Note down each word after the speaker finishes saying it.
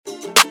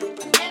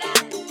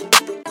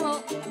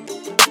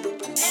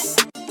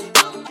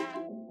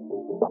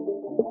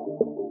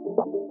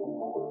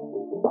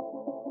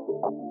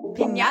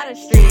Pinata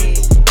Street.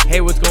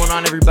 Hey, what's going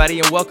on, everybody,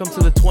 and welcome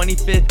to the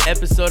 25th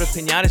episode of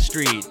Pinata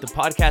Street, the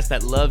podcast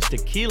that loves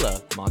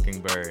tequila,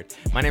 Mockingbird.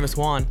 My name is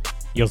Juan.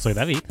 Yo soy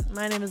David.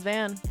 My name is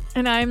Van.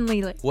 And I'm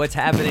Lila. What's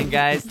happening,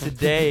 guys,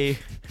 today?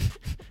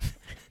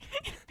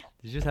 Did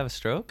you just have a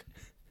stroke?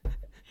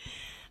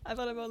 I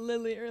thought about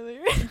Lily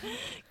earlier.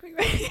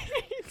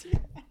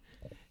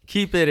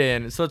 Keep it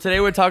in. So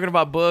today we're talking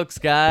about books,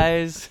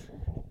 guys.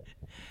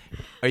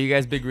 Are you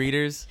guys big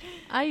readers?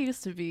 I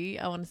used to be,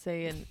 I want to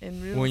say, in middle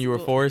school. When you were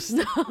forced?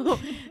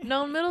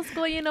 No, middle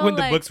school, you know, When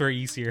like... the books were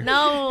easier.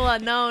 No.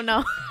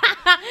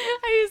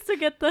 I used to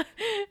get the...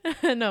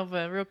 No,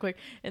 but real quick.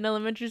 In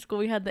elementary school,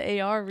 we had the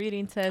AR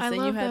reading test. I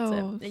love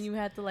those. And you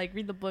had to, like,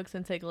 read the books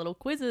and take little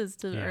quizzes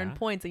to earn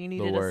points. And you The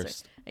needed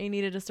worst. you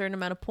needed a certain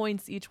amount of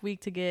points each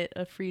week to get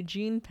a free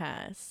gene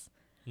pass.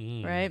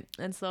 Right?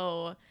 And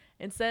so...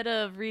 Instead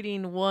of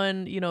reading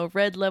one,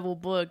 red level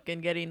book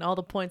and getting all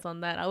the points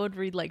on that, I would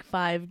read like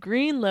 5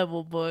 green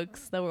level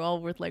books that were all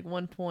worth like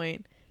 1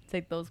 point.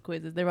 Take those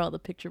quizzes. They were all the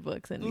picture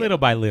books. And Little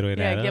by little.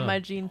 get my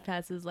gene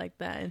passes like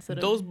that instead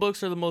of... Those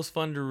books are the most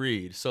fun to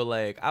read. So,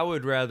 like, I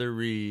would rather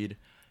read,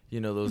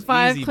 those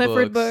 5 easy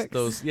Clifford books.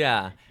 books.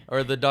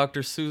 Or the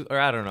Dr. Seuss, or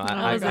I don't know.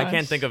 I gosh.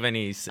 can't think of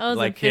any, I was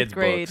like, in kids fifth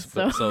grade, books.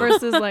 But, so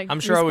Versus like I'm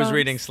sure I was Goosebumps.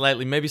 reading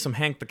slightly, maybe some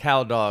Hank the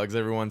Cow Dogs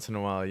every once in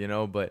a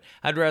while, but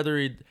I'd rather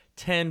read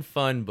 10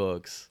 fun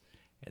books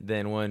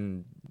than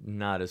one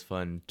not as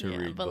fun to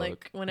read but book.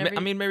 like whenever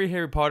maybe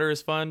Harry Potter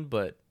is fun,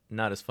 but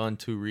not as fun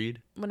to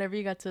read. Whenever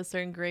you got to a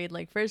certain grade,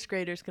 like first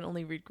graders can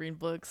only read green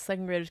books,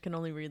 second graders can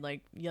only read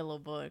like yellow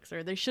books,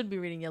 or they should be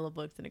reading yellow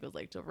books, and it goes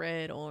like to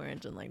red,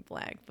 orange, and like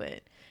black.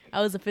 But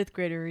I was a 5th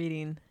grader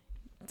reading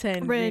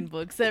 10 green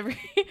books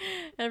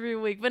every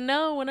week. But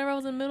no, whenever I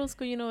was in middle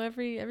school,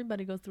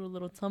 everybody goes through a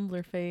little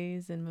Tumblr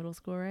phase in middle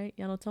school, right?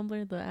 Y'all know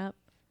Tumblr, the app?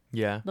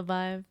 Yeah. The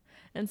Vibe.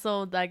 And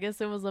so I guess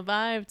it was a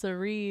vibe to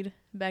read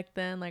back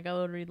then. Like I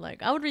would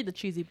read the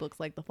cheesy books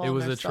like The Fault It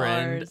was in Our a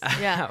trend.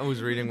 Stars. Yeah. I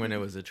was reading when it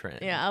was a trend.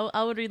 Yeah,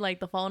 I would read like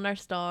The Fault in Our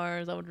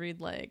Stars. I would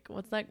read like,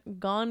 what's that?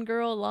 Gone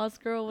Girl,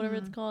 Lost Girl, whatever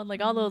it's called.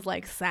 Like all those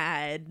like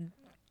sad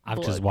I've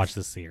books. just watched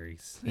the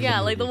series. Yeah,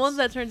 like the movies. ones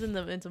that turns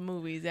into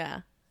movies.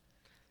 Yeah.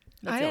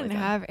 That's I the only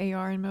didn't time. have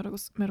AR in medical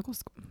school.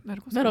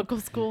 Medical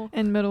school.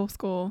 In middle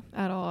school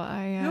at all.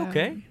 You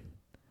okay?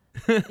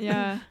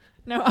 Yeah.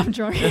 No, I'm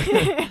drunk.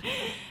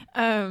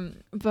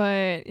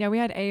 But yeah, we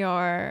had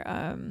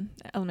AR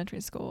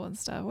elementary school and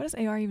stuff. What does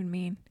AR even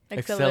mean?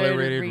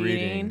 Accelerated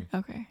reading.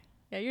 Okay.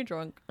 Yeah, you're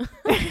drunk.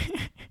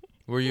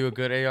 Were you a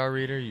good AR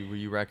reader? Were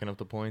you racking up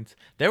the points?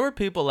 There were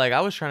people, like,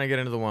 I was trying to get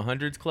into the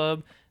 100s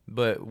club,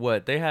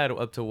 but they had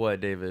up to what,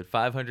 David?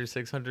 500,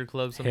 600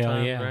 clubs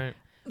sometimes, yeah. right?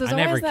 There's I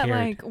never always that cared.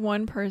 like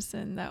one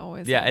person that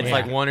always Yeah, had, it's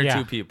like, like one or Yeah.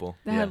 two people.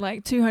 that had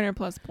like 200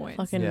 plus points.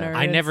 Fucking Yeah. nerds.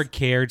 I never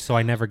cared, so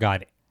I never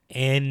got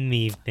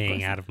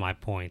anything out of my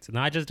points. No,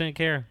 I just didn't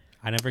care.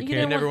 I never You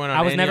cared. You never went on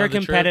I was any never of the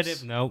competitive.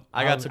 trips? Nope.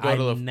 I got to go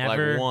to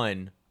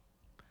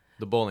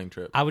the bowling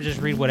trip. I would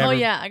just read whatever. Oh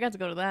yeah, I got to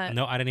go to that.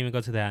 No, I didn't even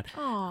go to that.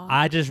 Aw.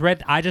 I just read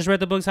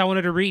the books I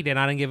wanted to read, and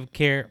I didn't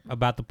care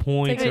about the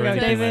points Take or the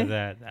anything test.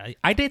 like that.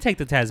 I did take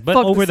the test, but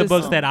Fuck the over the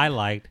books system. that I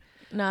liked.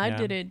 No, I Yeah.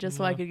 did it just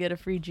so I could get a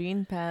free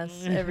gene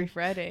pass every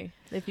Friday.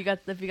 If you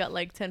got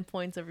like 10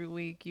 points every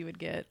week, you would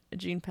get a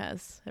gene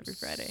pass every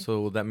Friday.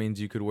 So that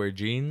means you could wear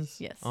jeans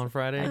Yes. on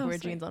Friday? I Oh, wear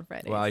sick. jeans on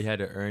Fridays. Wow, you had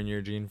to earn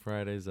your jean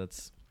Fridays.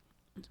 That's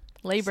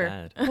Labor.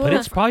 sad. But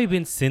it's probably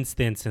been since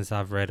then since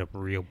I've read a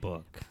real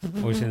book,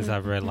 or since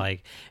I've read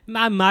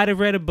I might have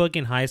read a book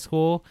in high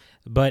school,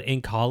 but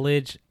in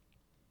college,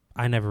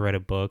 I never read a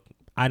book.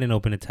 I didn't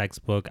open a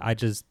textbook. I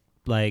just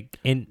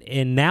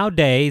and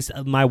nowadays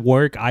my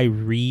work I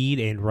read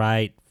and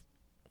write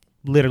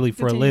literally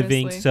for a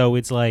living, Continuously. so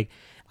it's like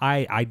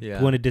I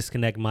Yeah. want to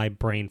disconnect my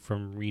brain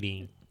from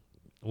reading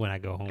when I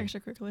go home.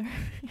 Extracurricular.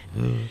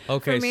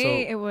 Okay, For me, so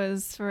it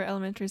was for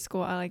elementary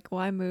school.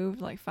 I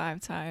moved like 5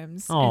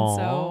 times, Aw. and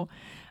so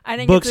I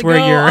didn't Books get to were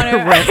go your on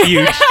a-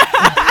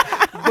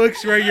 refuge.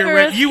 Books were your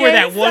Her you were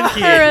that escape- one her kid.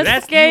 You were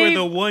escape.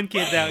 the one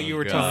kid that you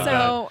were God. talking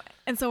about.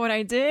 So what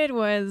I did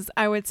was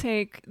I would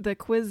take the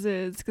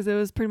quizzes because it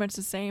was pretty much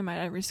the same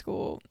at every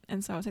school,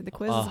 and so I would take the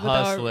quizzes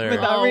hustler.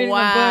 without Oh, reading the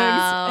wow.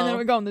 books, and then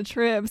we'd go on the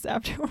trips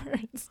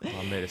afterwards. Well,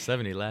 I made a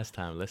 70 last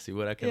time. Let's see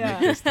what I can Yeah. make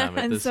this time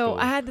at And this so school.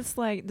 I had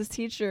this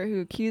teacher who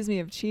accused me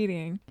of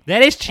cheating,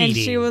 That is cheating. and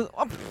she was,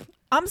 "Oh, pff,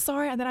 I'm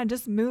sorry, and then I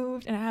just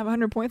moved and I have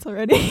 100 points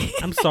already.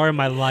 I'm sorry,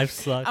 my life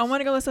sucks. I want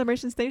to go to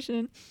Celebration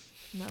Station.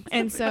 Not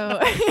And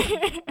separate.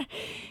 so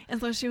and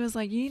so she was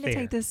like, you need to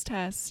Fair. take this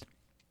test.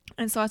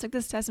 And so I took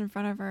this test in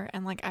front of her,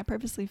 and I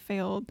purposely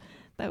failed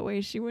that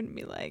way she wouldn't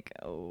be like,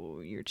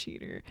 oh, you're a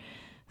cheater.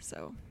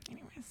 So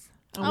anyways,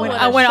 I went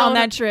would've on showed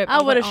that trip. I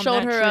would went have on showed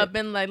that her trip. up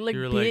and like, look,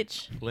 You were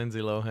bitch. like Lindsay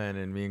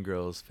Lohan and Mean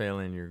Girls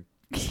failing your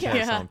test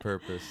Yeah. on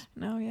purpose.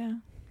 No, yeah.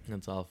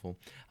 That's awful.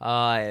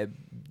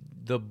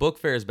 The book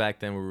fairs back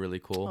then were really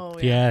cool. Oh,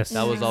 Yes.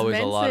 That was always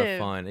a lot of Expensive.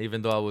 fun,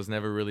 even though I was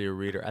never really a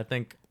reader. I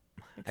think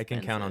I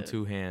can count on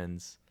Expensive. 2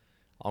 hands,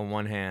 on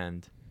one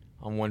hand,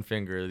 on one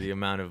finger the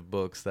amount of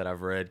books that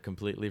I've read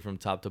completely from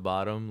top to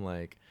bottom.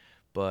 Like,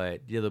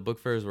 but yeah, the book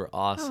fairs were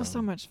awesome. That was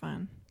so much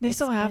fun. They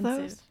still have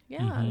those? Expensive.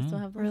 Yeah, they still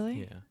have those.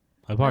 Really? Yeah.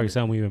 I'd probably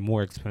some even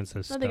more expensive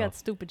No, stuff. they got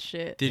stupid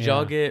shit. Did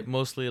y'all get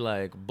mostly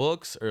like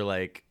books or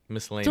like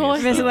miscellaneous? Toys.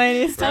 stuff?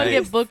 Miscellaneous I Right?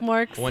 get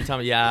bookmarks. One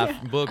time,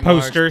 yeah,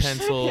 bookmarks, Posters.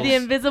 pencils. The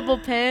invisible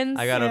pens.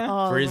 I got a Yeah. Oh, those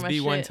are my frisbee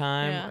one shit.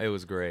 time. Yeah. It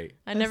was great.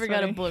 I That's never got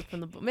a funny. book from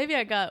the book. Maybe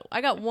I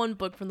got one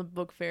book from the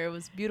book fair. It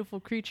was Beautiful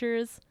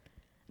Creatures.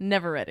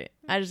 Never read it.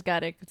 I just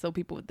got it so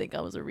people would think I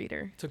was a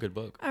reader. It's a good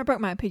book. I broke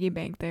my piggy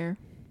bank there.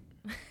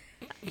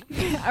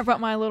 I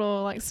brought my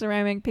little like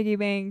ceramic piggy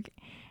bank,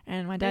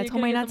 and my dad you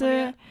told me couldn't not get the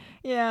money to.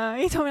 Yeah,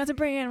 he told me not to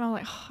bring it, and I was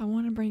like, oh, I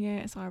want to bring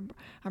it, so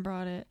I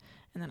brought it,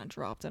 and then I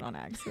dropped it on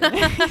accident.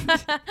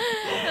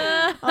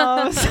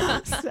 Oh,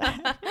 so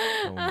sad.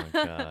 Oh my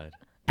god.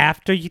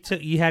 After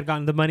you had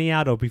gotten the money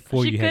out, or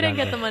before She you had couldn't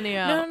gotten get the money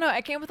out. No,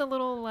 it came with a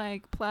little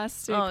like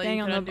plastic Oh, you thing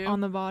couldn't do?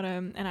 on the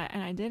bottom, and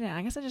I didn't.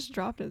 I guess I just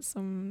dropped it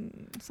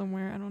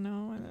somewhere. I don't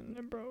know, and then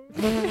it broke.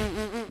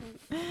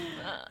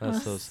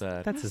 That's so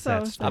sad. That's a So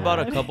sad I story. bought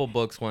a sad. couple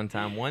books one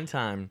time. One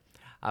time,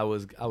 I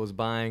was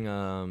buying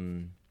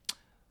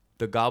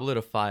The Goblet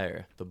of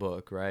Fire, the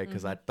book, right?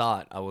 Because I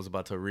thought I was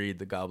about to read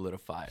The Goblet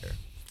of Fire.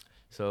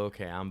 So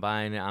okay, I'm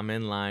buying it. I'm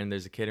in line.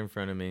 There's a kid in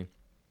front of me,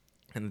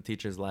 and the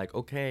teacher's like,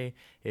 "Okay,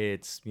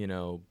 it's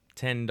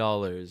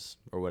 $10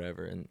 or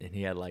whatever," and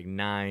he had like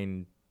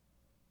 9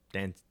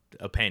 and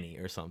a penny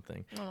or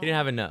something. He didn't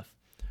have enough,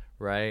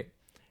 right?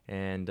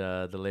 And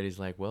the lady's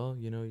like, "Well,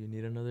 you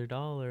need another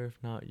 $1. If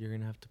not, you're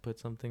gonna have to put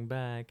something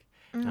back."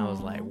 And I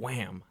was like,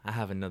 "Wham! I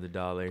have another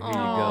 $1. Here you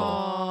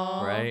Aw.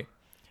 go." Right?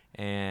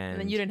 And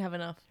then you didn't have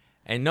enough.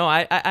 And no,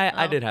 I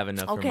Oh. did have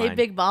enough. Okay, for mine.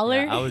 big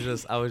baller. Yeah,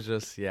 I was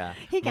just yeah.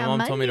 He My got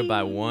mom told me to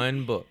buy money.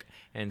 one book,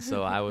 and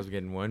so I was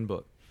getting one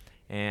book.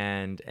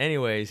 And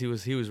anyways, he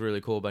was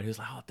really cool, but he was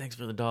like, "Oh, thanks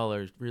for the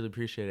 $1, really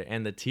appreciate it."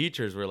 And the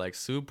teachers were like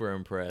super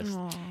impressed.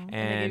 Aw. they gave you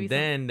And some-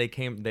 then they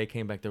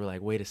came back. They were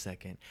like, "Wait a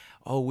second.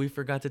 Oh, we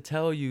forgot to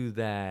tell you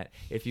that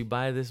if you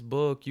buy this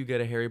book, you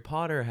get a Harry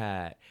Potter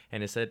hat."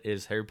 And it said,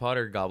 "Is Harry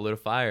Potter Goblet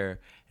of Fire?"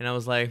 And I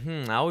was like,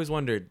 I always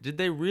wondered, did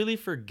they really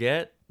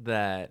forget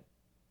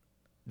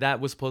that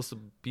was supposed to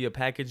be a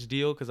package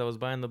deal because I was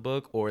buying the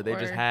book, or they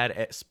just Or-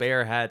 had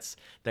spare hats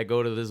that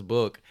go to this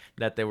book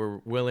that they were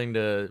willing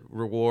to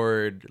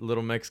reward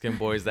little Mexican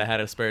boys that had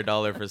a spare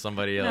 $1 for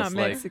somebody else?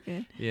 Not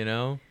Mexican.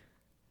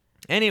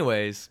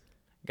 Anyways,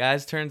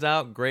 guys, turns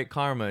out great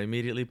karma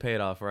immediately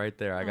paid off right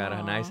there. I got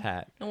a nice Aw.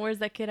 hat. And where's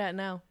that kid at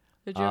now?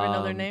 Did you ever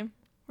know their name?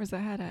 Where's that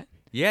hat at?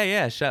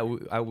 Yeah.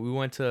 We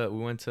went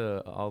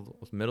to all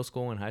middle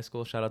school and high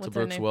school. Shout out What's to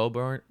her Brooks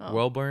name?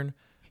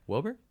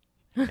 Welburn.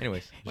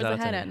 Anyways, Where's shout the out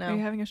hat to at him. now? Are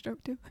you having a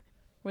stroke too?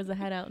 Where's the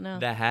hat out now?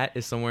 That hat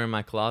is somewhere in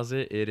my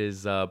closet. It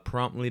is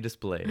promptly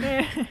displayed.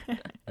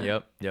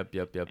 Yep.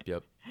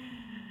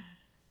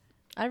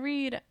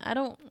 I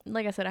don't,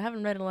 like I said, I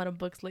haven't read a lot of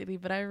books lately,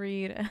 but I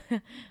read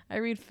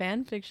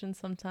fan fiction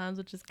sometimes,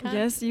 which is kind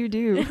Yes, you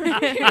do.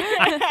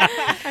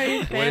 I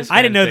read What is fan,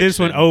 I didn't know this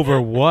one fiction?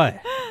 over what?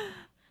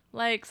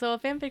 like, so a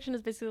fan fiction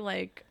is basically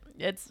like,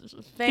 it's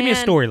fan, Give me a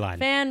storyline.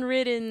 fan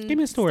written Give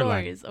me a storyline.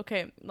 stories.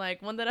 Okay,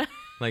 like one that I,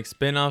 Like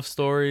spin-off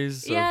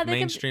stories Yeah, of they can-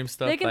 mainstream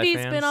stuff they can by be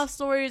fans. spin-off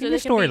stories, Give or me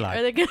they a can be, storyline.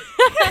 or they can,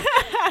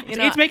 you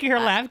know, It's making her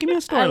laugh. Give me a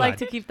storyline. I like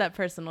to keep that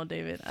personal,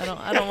 David. I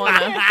don't want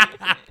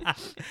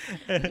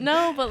to.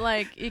 No, but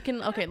like you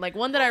can. Okay, like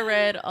one that I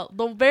read,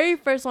 the very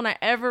first one I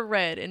ever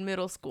read in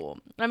middle school.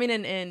 I mean,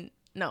 in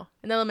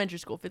elementary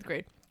school, 5th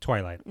grade.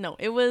 Twilight. No,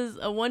 it was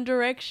a One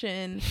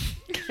Direction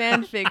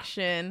fan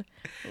fiction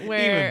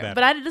where, better.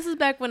 but this is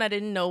back when I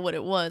didn't know what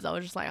it was. I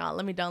was just like, oh,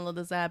 let me download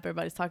this app.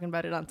 Everybody's talking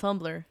about it on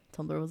Tumblr.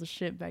 Tumblr was a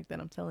shit back then,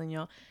 I'm telling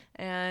y'all.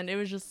 And it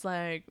was just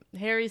like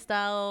Harry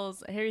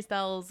Styles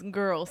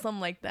girl, something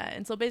like that.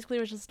 And so basically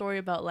it was just a story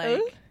about like,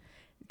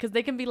 because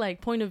they can be like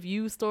point of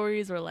view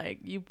stories, or like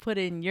you put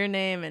in your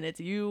name and it's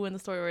you in the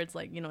story, or it's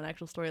like, an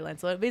actual storyline.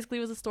 So it basically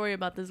was a story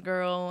about this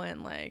girl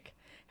and like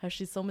how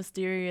she's so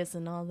mysterious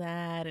and all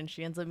that, and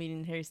she ends up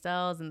meeting Harry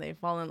Styles and they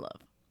fall in love,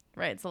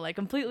 right? So like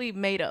completely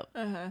made up,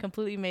 but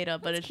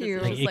That's it's cute.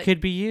 just, Like, it's it like,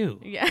 could be you.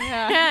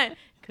 yeah.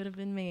 Could have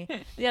been me.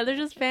 Yeah, they're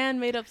just fan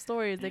made up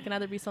stories. They can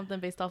either be something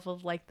based off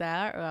of like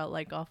that, or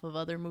like off of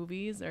other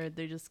movies, or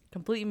they're just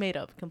completely made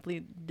up,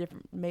 complete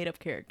different made up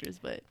characters.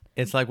 But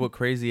It's like what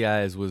Crazy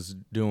Eyes was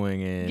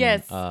doing in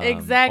Yes,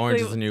 exactly. Orange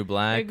is the New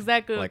Black.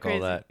 exactly like what all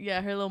crazy. that.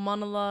 Yeah, her little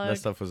monologue. That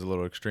stuff was a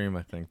little extreme,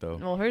 I think, though.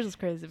 Well, hers is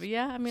crazy, but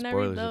yeah, I mean, I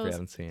Spoilers read if you those.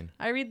 haven't seen.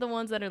 I read the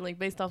ones that are like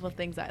based off of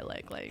things I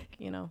like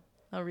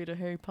I'll read a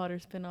Harry Potter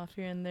spin-off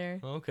here and there.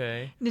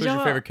 Okay. Did Who's your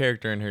y'all- favorite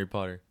character in Harry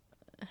Potter?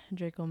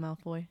 Draco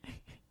Malfoy,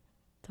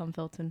 Tom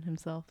Felton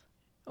himself.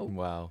 Oh.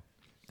 Wow.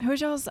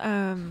 Who's y'all's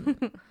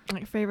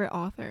like favorite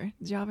author?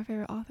 Did y'all have a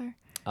favorite author?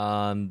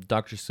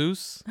 Dr.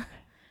 Seuss.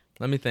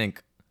 Let me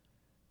think.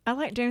 I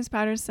like James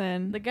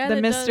Patterson. The guy the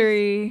that does-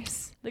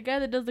 mysteries. The guy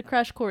that does the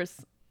Crash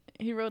Course.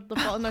 He wrote The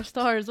Fault in Our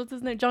Stars. What's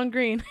his name? John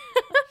Green.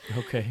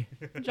 Okay.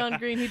 John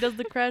Green. He does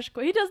the Crash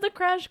Course. He does the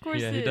Crash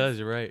Courses. Yeah, he does.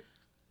 You're right.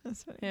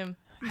 That's funny. Him.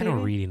 I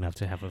don't read enough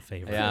to have a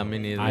favorite. Yeah, me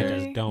neither. I Really?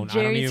 just don't. I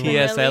Jerry don't even.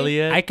 T.S. T.S.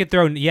 Eliot. I could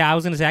throw. Yeah, I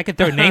was gonna say I could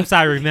throw names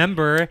I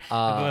remember.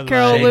 Uh,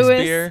 Carol Lewis.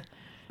 Shakespeare,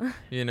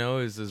 you know,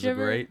 is Did a you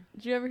ever, great.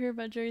 did you ever hear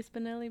about Jerry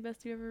Spinelli?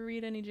 Best you ever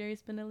read any Jerry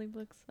Spinelli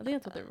books? I think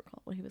that's what they were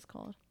called. What he was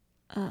called.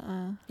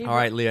 He All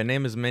right, Leah,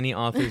 name as many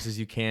authors as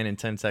you can in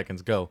 10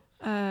 seconds. Go.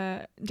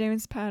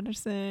 James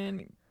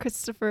Patterson,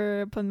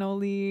 Christopher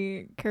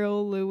Panoli,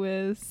 Carol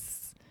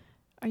Lewis.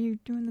 Are you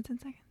doing the 10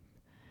 seconds?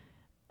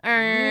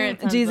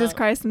 Time's Jesus up.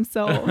 Christ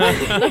himself.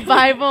 The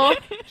Bible.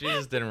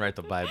 Jesus didn't write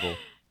the Bible.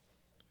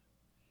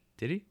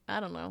 Did he? I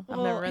don't know. I've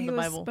Well, never read he the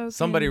was Bible. spoken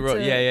Somebody wrote.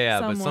 to Yeah.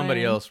 But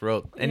somebody someone. else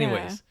wrote.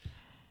 Anyways,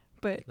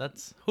 But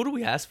that's who do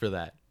we ask for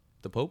that?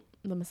 The Pope?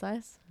 The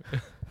Messiah?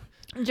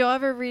 did y'all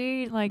ever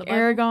read like The Bible?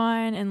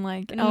 Aragon and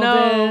like No,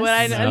 Elvis? but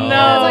I No. know. You know what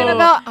I'm talking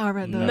about? I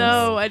read those.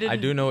 No, I didn't. I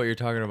do know what you're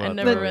talking about.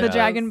 never though, read the those.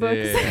 dragon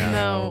books. Yeah.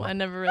 No, I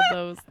never read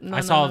those. No,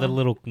 I no, saw no. the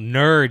little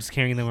nerds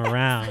carrying them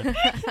around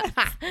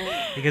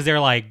because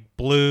they're like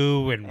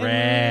blue and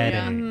red.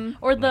 Yeah. And,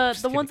 Or No, the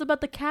just the kidding. ones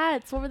about the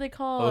cats. What were they I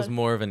called? was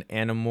more of an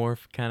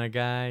Animorph kind of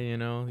guy, you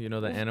know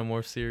the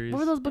Animorph series. What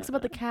were those books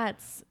about the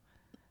cats?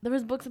 There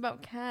was books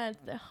about cats.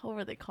 What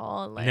were they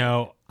called? Like,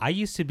 no, I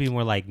used to be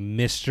more like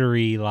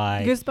mystery,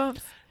 like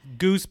Goosebumps.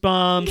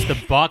 Goosebumps, the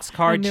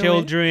Boxcar I knew it.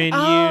 Children,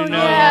 Oh, you know,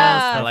 yeah.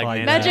 stuff I like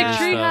like Magic that.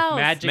 Tree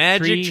House.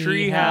 Magic Tree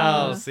Tree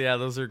House. House. Yeah,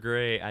 those are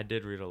great. I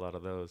did read a lot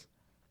of those.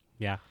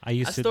 Yeah, I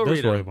used I to. still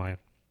Those read were 'em. my.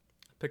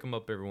 Pick them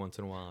up every once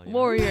in a while. you know?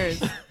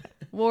 Warriors.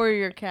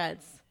 Warrior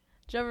cats.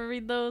 Did you ever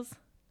read those?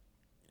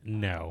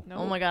 No.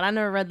 Oh my god, I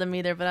never read them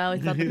either, but I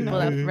always thought the people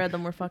that read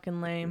them were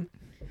fucking lame.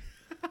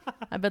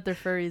 I bet they're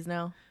furries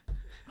now.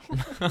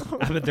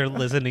 I bet they're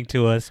listening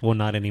to us. Well,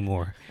 not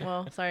anymore.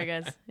 Well, sorry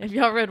guys. If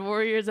y'all read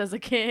Warriors as a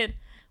kid,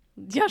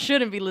 y'all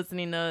shouldn't be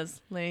listening to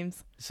us,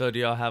 lames. So do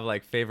y'all have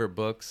like favorite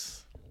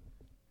books?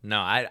 No,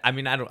 I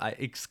mean I don't.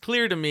 It's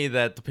clear to me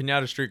that the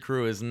Pinata Street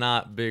Crew is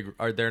not big,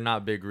 or they're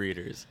not big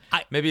readers.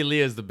 Maybe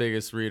Leah's the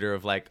biggest reader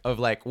of like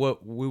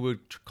what we would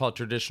call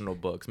traditional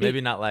books. Maybe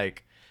not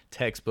like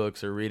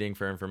textbooks or reading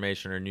for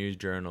information or news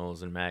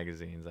journals and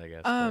magazines, I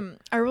guess.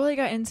 I really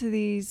got into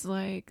these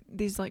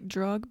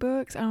drug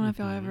books. I don't know if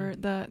y'all ever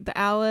the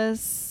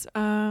Alice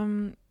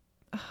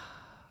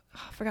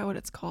I forgot what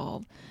it's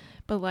called,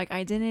 but like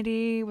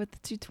Identity with the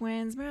two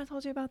twins. Remember I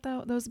told you about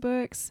those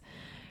books?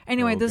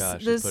 Anyway,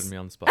 gosh, you're putting me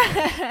on the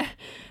spot.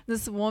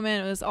 this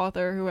woman, this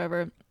author,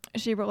 whoever,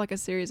 she wrote like a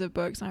series of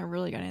books, and I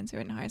really got into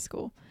it in high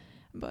school.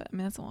 But I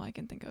mean, that's all I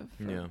can think of.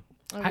 Yeah.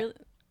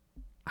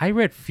 I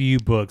read few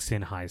books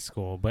in high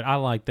school, but I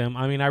liked them.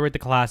 I mean, I read the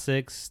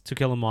classics, To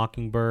Kill a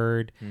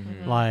Mockingbird,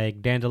 Mhm.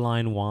 like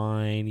Dandelion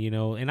Wine, you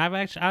know, and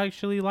I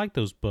actually liked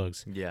those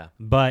books, Yeah.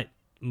 but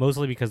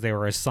mostly because they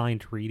were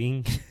assigned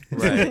reading.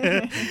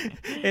 Right.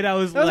 And I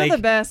was Those like, are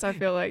the best. I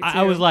feel like.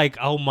 I was too. like,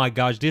 oh my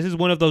gosh, this is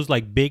one of those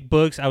like big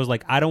books. I was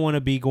like, I don't want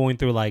to be going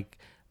through like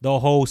the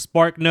whole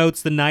Spark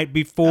Notes the night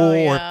before Oh,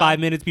 or yeah. 5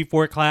 minutes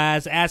before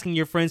class, asking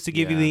your friends to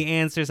give you Yeah. the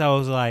answers. I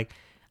was like,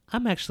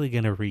 I'm actually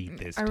gonna read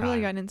this. I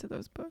really time. got into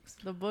those books.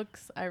 The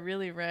books I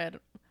really read,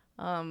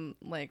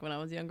 like when I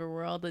was younger,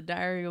 were all the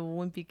Diary of a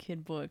Wimpy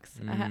Kid books.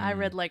 I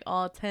read like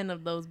all 10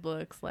 of those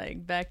books,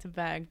 like back to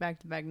back,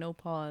 no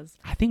pause.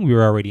 I think we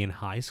were already in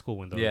high school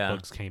when those Yeah.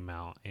 books came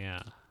out.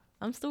 Yeah.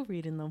 I'm still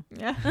reading them.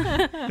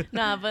 Yeah.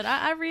 Nah, but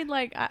I read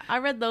like I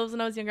read those when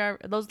I was younger.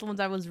 Those are the ones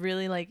I was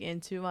really like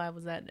into. I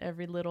was at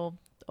every little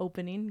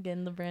opening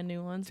getting the brand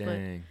new ones. But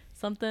Dang.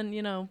 something,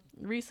 not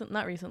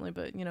recently,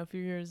 but a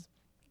few years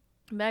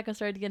back, I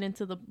started to get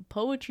into the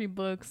poetry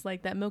books,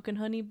 like that Milk and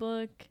Honey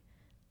book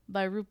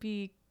by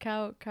Rupi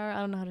Kaur. I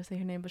don't know how to say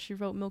her name, but she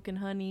wrote Milk and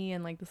Honey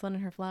and like The Sun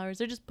and Her Flowers.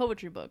 They're just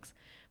poetry books,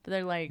 but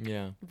they're like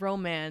Yeah.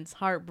 romance,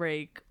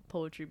 heartbreak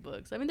poetry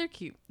books. I mean, they're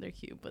cute,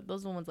 but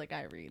those are the ones like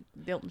I read.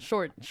 They're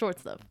short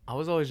stuff. I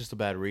was always just a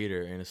bad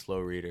reader and a slow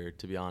reader,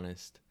 to be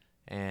honest.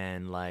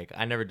 And like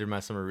I never did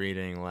my summer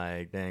reading.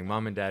 Like, dang,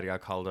 mom and dad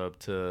got called up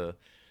to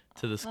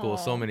the school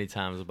so Aw. many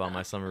times about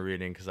my summer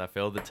reading because I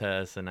failed the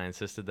test and I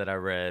insisted that I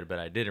read, but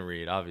I didn't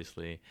read,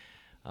 obviously.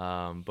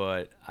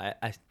 But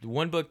I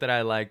one book that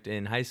I liked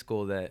in high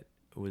school that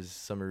was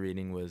summer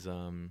reading was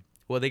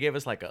well, they gave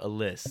us like a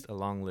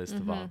long list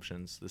of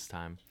options this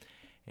time.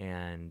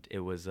 And it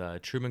was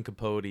Truman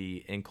Capote,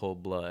 In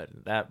Cold Blood.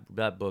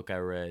 That book I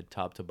read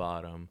top to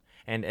bottom.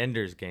 And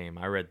Ender's Game.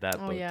 I read that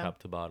book yeah. top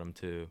to bottom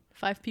too.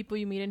 5 People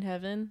You Meet in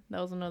Heaven. That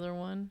was another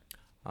one.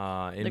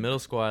 In The- middle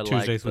school, I liked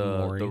Tuesdays with the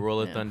Morrie.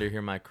 Roll of Yeah. Thunder,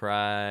 Hear My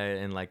Cry,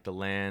 and like The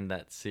Land,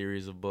 that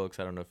series of books.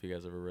 I don't know if you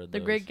guys ever read The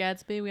those. Great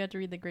Gatsby. We had to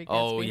read The Great Gatsby.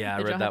 Oh yeah, I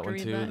Did y'all read have that to one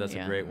read too. that? That's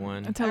Yeah. a great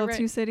one. A Tale of read-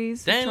 Two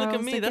Cities. Dang, look at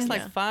Charles me. That's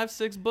Dickens. like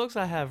 5-6 books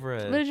I have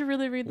read. Did you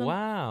really read them?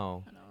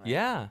 Wow.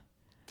 Yeah.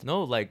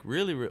 No, like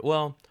really.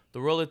 Well,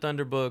 the Roll of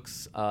Thunder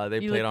books, they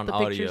You played looked on the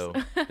audio.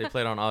 pictures. They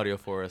played on audio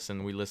for us,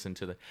 and we listened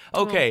to them.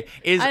 Okay,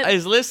 is I-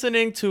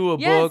 listening to a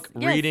Yes, book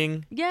yes.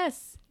 reading?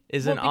 Yes.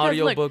 Is Well, an because,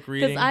 audio look, book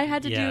reading? Because I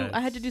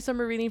had to do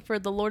summer reading for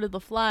The Lord of the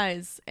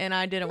Flies, and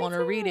I didn't want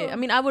to read it. I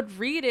mean, I would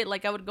read it,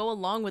 like I would go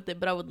along with it,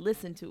 but I would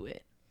listen to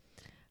it.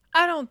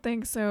 I don't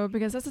think so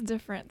because that's a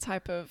different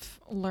type of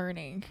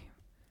learning.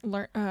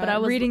 But I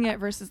was- reading it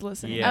versus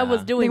listening. Yeah. I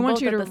was doing They want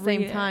both you at to the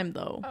same read it. time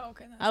though. Oh,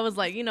 okay. I was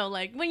like,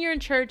 like when you're in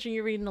church and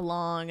you're reading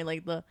along and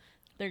like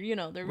they're reading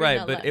Right,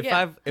 out but loud. if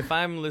Yeah. if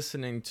I'm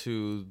listening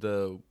to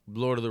the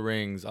Lord of the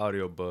Rings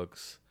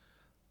audiobooks,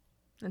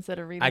 Instead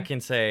of reading, I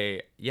can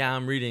say, yeah,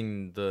 I'm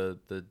reading the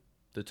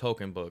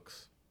Tolkien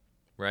books,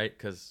 right?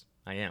 Because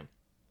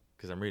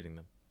I'm reading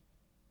them,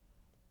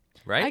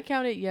 right? I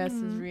count it as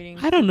reading.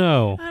 I don't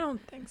know. I don't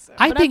think so.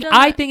 I But think I've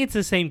done I that- think it's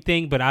the same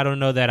thing, but I don't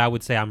know that I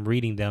would say I'm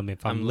reading them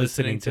if I'm I'm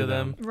listening to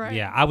them. Right.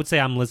 Yeah, I would say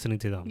I'm listening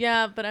to them.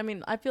 Yeah, but I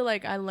mean, I feel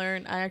like I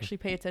actually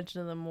pay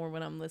attention to them more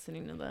when I'm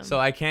listening to them. So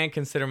I can't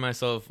consider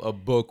myself a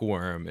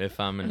bookworm if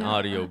I'm an No.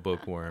 audio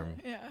bookworm.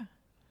 Yeah.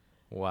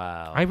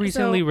 Wow. I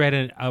recently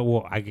read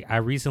I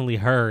recently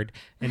heard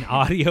an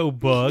audio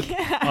book,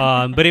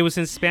 but it was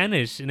in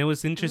Spanish and it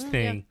was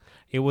interesting.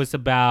 It was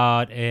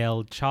about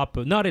El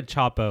Chapo, not El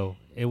Chapo.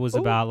 It was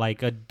about like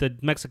the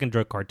Mexican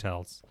drug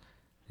cartels.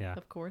 Yeah,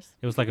 of course.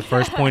 it was like a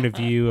first point of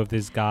view of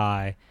this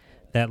guy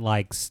that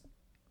like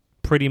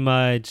pretty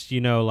much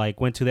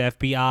like went to the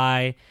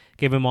FBI,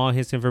 gave him all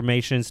his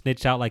information,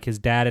 snitched out like his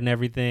dad and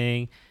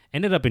everything.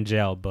 Ended up in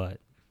jail, but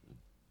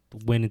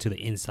went into the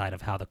inside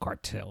of how the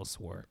cartels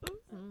work.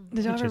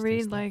 Did y'all ever Interesting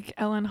read stuff. like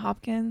Ellen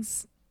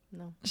Hopkins?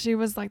 No, She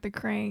was like the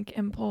crank,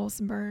 impulse,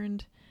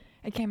 burned.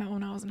 It came out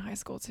when I was in high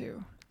school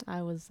too.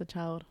 I was a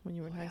child when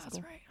you were in high That's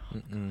school.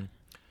 right. Mm-mm.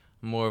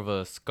 More of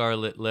a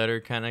Scarlet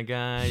Letter kind of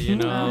guy,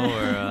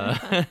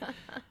 or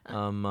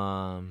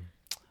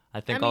I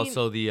think I mean-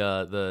 also the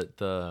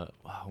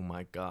oh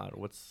my God,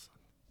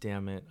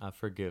 damn it,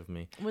 forgive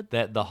me. With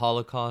The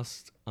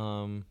Holocaust,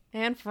 Anne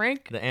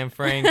Frank. the Anne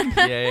Frank,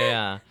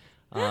 yeah.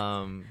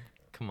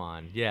 Come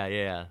on,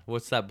 yeah.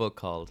 What's that book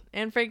called?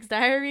 Anne Frank's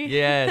Diary.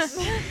 Yes.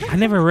 I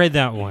never read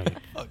that one.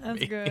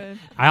 That's good.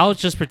 I always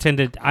just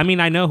pretended. I mean,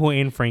 I know who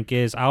Anne Frank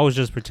is. I always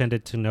just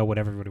pretended to know what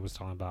everybody was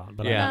talking about.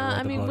 But Yeah. I never read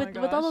I the mean, book.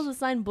 Oh with my all those gosh.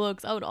 assigned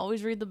books, I would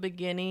always read the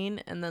beginning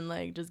and then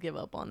like just give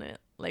up on it.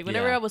 Like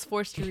whenever Yeah. I was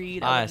forced to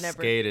read, I I would never.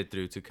 skated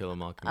through To Kill a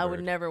Mockingbird. I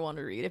would never want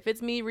to read. If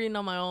it's me reading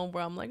on my own,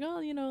 where I'm like, oh,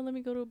 let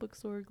me go to a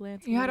bookstore,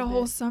 glance. You had a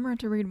whole bit. summer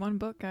to read one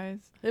book, guys.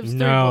 It was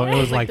No, three it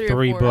books. was like or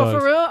three four. books. Oh,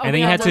 for real? Oh, And then we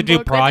you had had to one do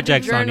book.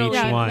 projects on journaling. each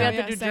Yeah, one. We had to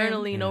Yeah, do same.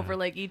 journaling Yeah. over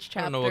like each I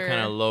chapter. don't know what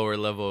kind of lower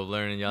level of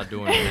learning y'all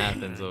doing in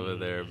Athens over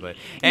there, but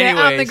Yeah,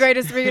 anyways. I'm the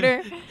greatest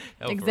reader.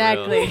 Oh, for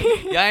Exactly.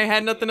 real. Yeah, I ain't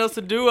had nothing else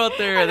to do out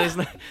there. There's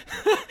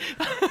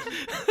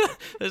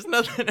there's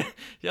nothing.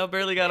 Y'all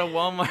barely got a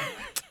Walmart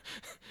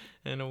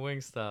and a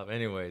Wingstop.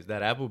 Anyways,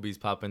 that Applebee's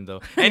popping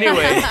though.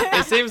 Anyways,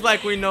 it seems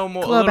like we know a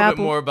Club little Apple.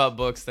 bit more about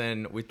books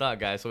than we thought,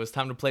 guys. So it's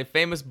time to play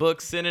famous book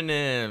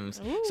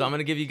synonyms. So I'm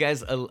gonna give you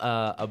guys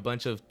a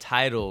bunch of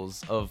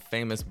titles of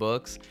famous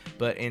books,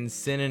 but in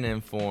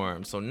synonym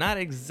form. So not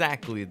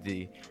exactly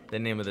the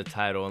name of the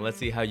title. And let's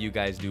see how you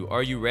guys do.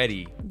 Are you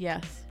ready?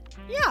 Yes.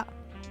 Yeah.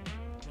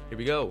 Here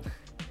we go.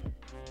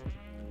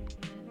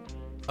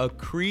 A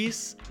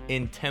crease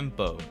in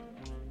tempo.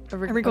 A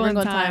wrinkle in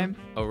time.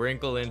 A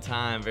wrinkle in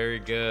time. Very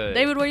good.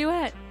 David, where you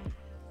at?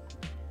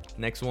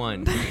 Next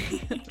one.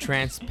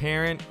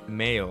 Transparent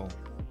male.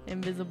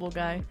 Invisible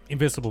guy.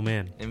 Invisible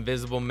Man.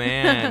 Invisible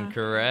man.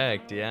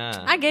 Correct.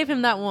 Yeah. I gave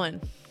him that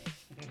one.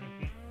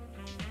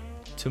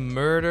 To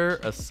murder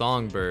a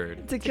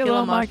songbird. To Kill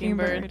a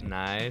Mockingbird.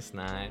 Nice.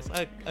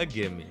 A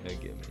gimme.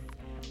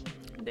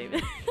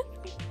 David.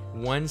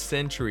 1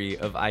 century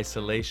of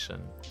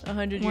isolation.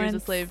 100 years a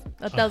Once- slave.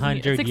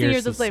 100 16 years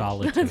years a of slave.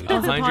 solitude. Once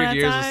upon 100 a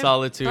years of time.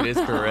 solitude is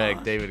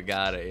correct. David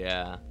got it.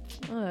 Yeah.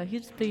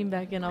 He's just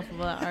piggybacking off of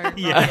that art.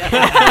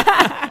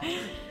 Yeah.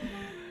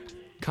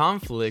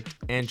 Conflict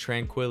and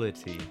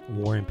tranquility.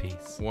 War and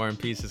Peace. War and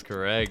Peace is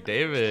correct.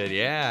 David,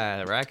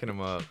 yeah, racking them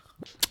up.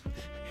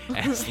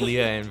 As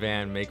Leah and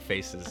Van make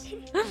faces.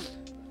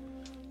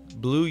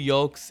 Blue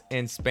yolks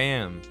and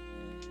spam.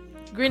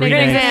 Green Green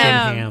eggs and Eggs and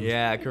ham. Ham.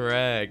 Yeah,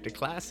 correct. A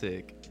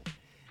classic.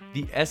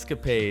 The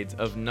Escapades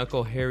of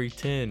Knuckle Harry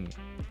Tin.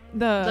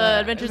 The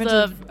Adventures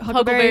of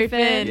Huckleberry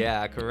Finn.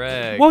 Yeah,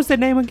 correct. What was the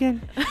name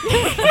again?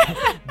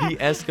 The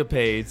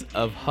Escapades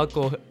of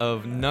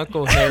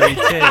Knuckle Harry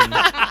Tin.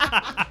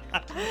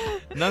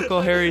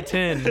 Knuckle Harry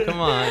Tin. Come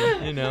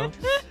on, you know.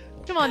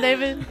 Come on,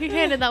 David. He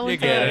handed that one You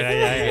to get us. it.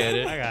 I get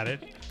it. I got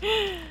it.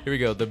 Here we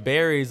go. The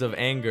Berries of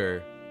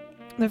Anger.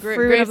 The Gra-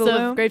 fruit grapes of the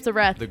loom. Grapes of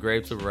Wrath. The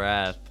Grapes of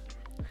Wrath.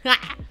 Well,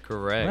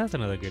 Correct. that's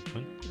another good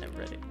one. Never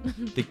read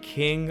it. The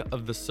King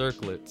of the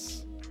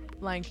Circlets.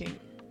 Lion King.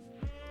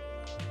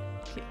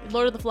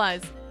 Lord of the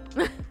Flies.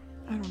 I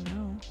don't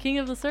know. King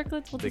of the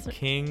Circlets? What's The the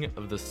King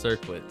of the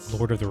Circlets.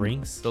 Lord of the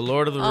Rings. The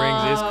Lord of the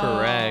Rings is Oh.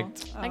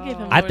 correct. I gave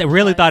him I Lord of the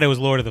really Flies. thought it was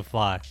Lord of the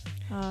Flies.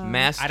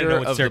 Master I didn't know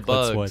what of the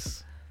Circlets Bugs.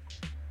 was.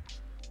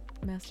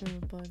 Master of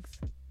the Bugs.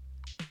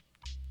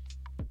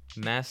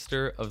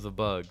 Master of the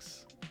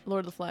Bugs. Lord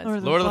of the Flies. Lord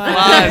of the Lord of the Flies.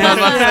 Flies. I was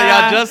about to say,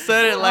 Yeah. y'all just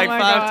said it like Oh my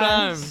 5 gosh.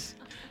 times.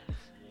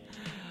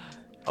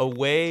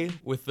 Away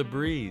with the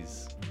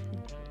breeze.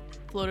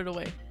 Floated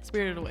away.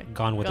 Spirited away.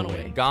 Gone with Gone the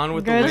away. Wind. Gone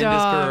with the Good Wind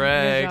job. is Good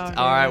correct. job,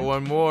 All right, David.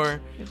 one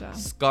more. Good job.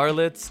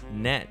 Scarlet's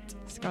Net.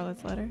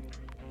 Scarlet's Letter.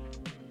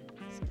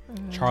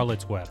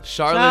 Charlotte's Web.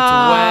 Charlotte's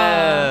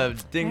Ah, Web.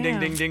 Ding, ding,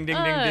 damn. ding, ding, ding, ding,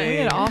 Ah, We ding.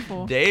 did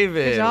awful.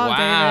 David. Good job,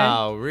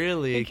 wow.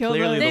 Really? He killed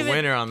Clearly us. the David-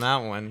 winner on that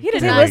one. He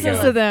did He not There we listens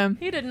go. to them.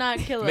 He did not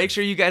kill us. Make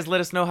sure you guys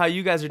let us know how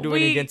you guys are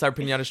doing We- against our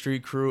Pinata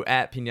Street crew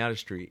at Pinata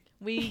Street.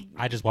 we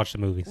I just watched the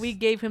movies. we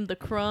gave him the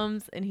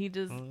crumbs and we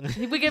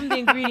gave him the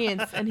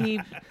ingredients and he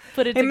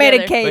put it He together. made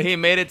a cake. But he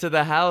made it to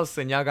the house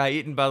and y'all got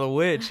eaten by the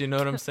witch. You know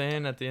what I'm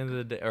saying? At the end of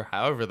the day, or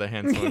however the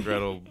Hansel and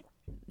Gretel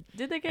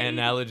Did they get eaten?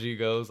 analogy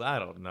goes, I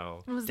don't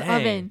know. It was the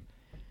Dang. oven.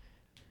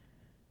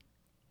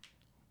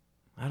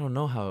 I don't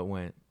know how it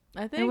went.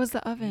 I think It was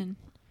the oven.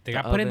 They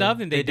got put in the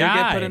oven. They did get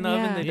died. put in the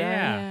oven. They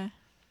Yeah. died.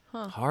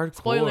 Huh.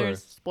 Hardcore.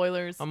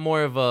 Spoilers. I'm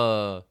more of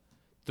a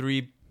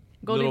three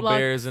little Goldilocks-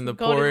 bears in the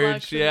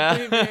Goldilocks porridge. and Yeah.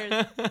 the three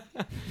bears.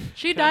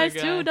 She Kinda dies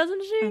guy. too,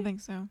 doesn't I she?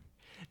 think so.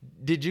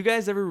 Did you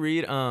guys ever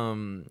read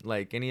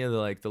like any of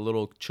the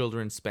little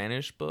children's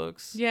Spanish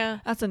books? Yeah.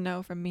 That's a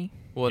no from me.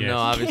 Well, Yes. no,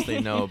 obviously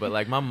no, but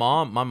like my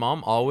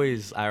mom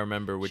always, I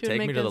remember, would She would take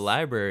me make to the us-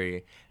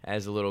 library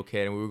as a little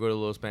kid, and we would go to the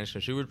little Spanish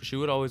class. She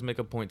would always make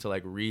a point to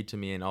like read to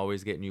me and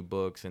always get new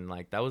books, and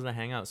like that was the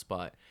hangout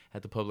spot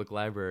at the public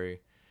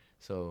library.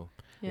 So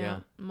Yeah. Yeah.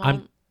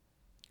 Mom,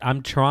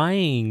 I'm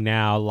trying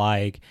now,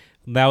 like,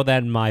 now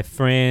that my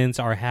friends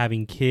are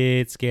having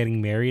kids,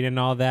 getting married and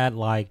all that,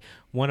 like,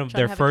 one of Trying to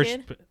their have a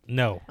first... kid?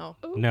 No. Oh.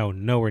 No,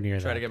 nowhere near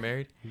try that. to get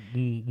married.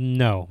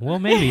 No. Well,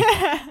 maybe.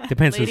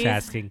 Depends who's Ladies?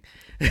 asking.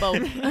 both.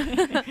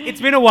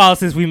 It's been a while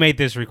since we made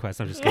this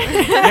request. I'm just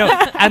kidding.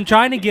 I'm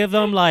trying to give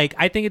them, like,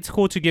 I think it's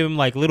cool to give them,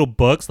 like, little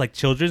books, like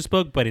children's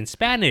book, but in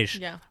Spanish.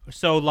 Yeah.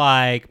 So,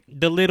 like,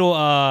 the little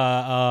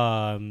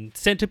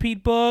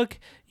centipede book,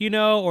 you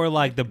know, or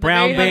like the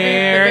brown Very Hungry-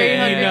 bear, the Very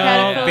Hungry you know,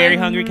 Caterpillar. very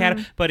hungry cat,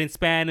 but in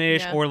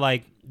Spanish, Yeah. or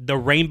like the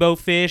rainbow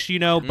fish, you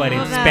know, but in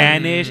Oh, that-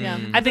 Spanish. yeah.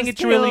 I think The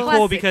it's really skills.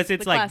 cool Classics, because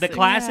it's the like the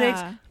classics.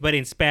 classics, Yeah. but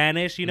in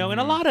Spanish, you know, and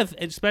a lot of,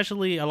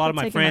 especially a lot of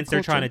They're my taking our friends,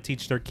 they're trying to culture.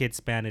 teach their kids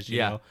Spanish, you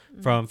Yeah.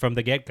 know, from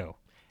the get go.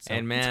 So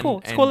And man, it's cool.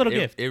 It's a and cool little it,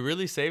 gift. It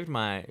really saved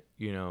my,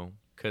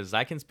 because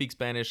I can speak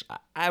Spanish.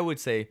 I would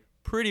say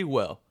pretty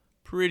well,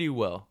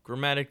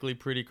 grammatically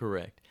pretty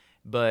correct.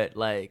 But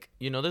like,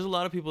 there's a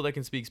lot of people that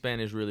can speak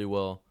Spanish really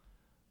well.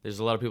 There's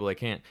a lot of people that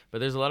can't, but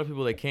there's a lot of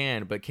people that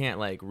can, but can't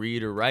like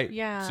read or write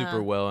Yeah.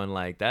 super well. And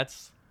like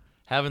that's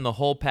having the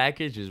whole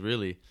package is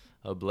really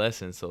a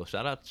blessing. So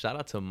shout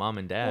out to mom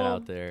and dad Well,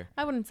 out there.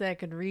 I wouldn't say I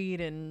could read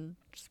and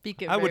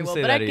speak it I very wouldn't well,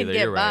 say but that I can either.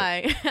 get You're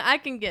by. right. I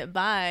can get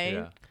by.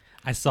 Yeah.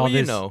 I saw Well,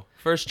 this.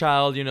 first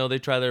child, they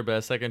try their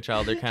best. Second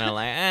child, they're kind of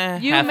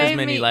like, You half as made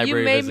many me.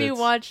 library You made visits. me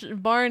watch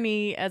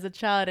Barney as a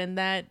child, and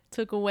that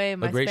took away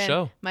my great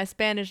show. my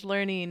Spanish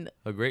learning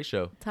A great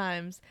show.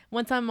 times.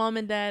 One time, mom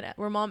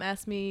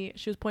asked me.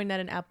 She was pointing at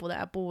an apple. The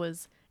apple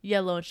was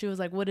yellow, and she was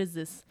like, "What is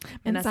this?"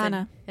 And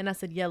Manzana. I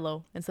said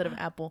yellow instead of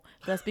apple.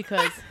 That's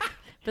because.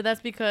 But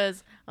that's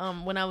because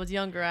when I was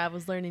younger, I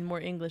was learning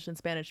more English than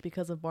Spanish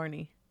because of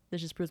Barney.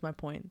 This just proves my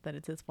point that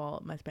it's his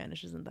fault. My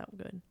Spanish isn't that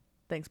good.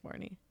 Thanks,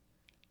 Barney.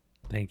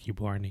 Thank you,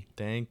 Barney.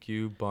 Thank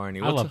you,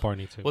 Barney. I love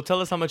Barney too. Well, tell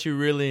us how much you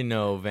really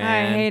know, Van.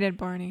 I hated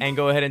Barney. And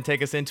go ahead and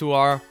take us into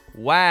our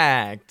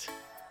Whacked.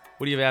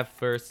 What do you have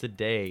for us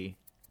today?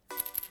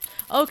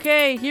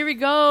 Okay, here we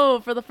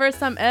go. For the first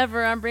time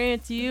ever, I'm bringing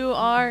to you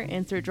our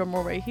insert drum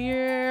roll right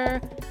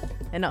here.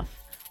 Enough.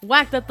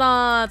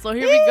 Whack-a-thon. So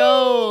here we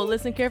go.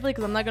 Listen carefully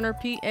because I'm not going to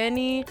repeat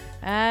any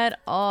at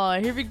all.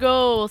 Here we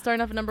go. Starting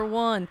off at number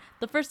 1.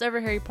 The first ever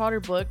Harry Potter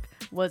book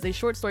was a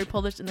short story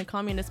published in the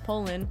communist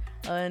Poland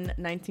in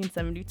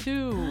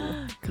 1972.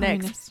 Next,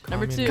 Communist.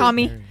 number 2.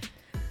 Commie.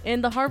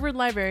 In the Harvard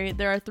Library,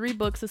 there are 3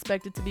 books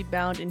suspected to be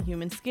bound in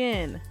human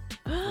skin.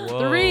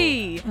 Whoa.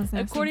 3. That's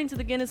nasty. According to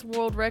the Guinness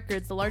World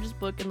Records, the largest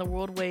book in the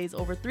world weighs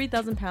over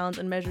 3,000 pounds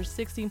and measures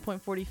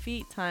 16.40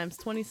 feet times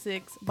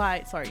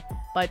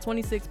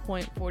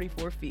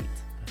 26.44 feet.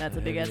 That's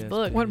a big ass Heavy ass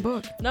book. What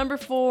book? Number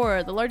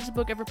 4. The largest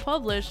book ever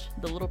published,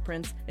 The Little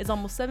Prince, is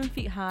almost 7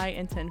 feet high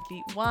and 10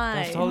 feet wide.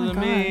 That's taller my than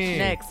gosh. me.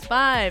 Next,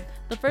 5.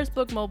 The first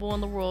book mobile in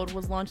the world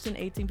was launched in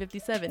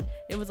 1857.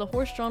 It was a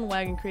horse-drawn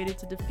wagon created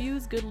to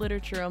diffuse good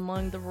literature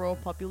among the rural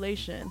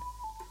population.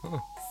 Huh.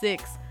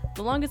 6.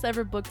 The longest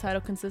ever book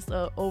title consists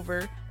of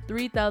over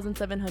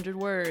 3,700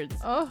 words.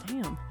 Oh,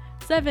 Damn.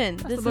 7.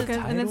 that's This the book is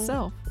in title?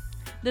 itself.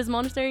 this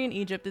monastery in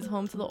Egypt is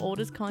home to the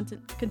oldest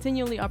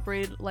continually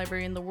operated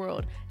library in the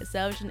world,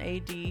 established in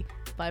AD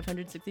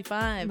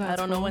 565. I That's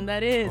don't know cool. when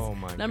that is. Oh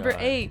my Number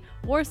God. 8,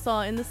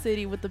 Warsaw in the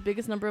city with the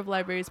biggest number of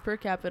libraries per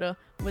capita,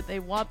 with a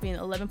whopping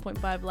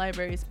 11.5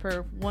 libraries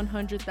per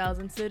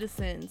 100,000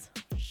 citizens.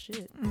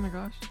 Shit. Oh my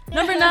gosh.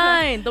 Number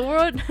 9, the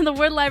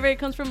word library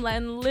comes from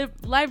Latin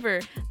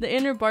liber, the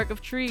inner bark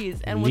of trees,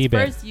 and was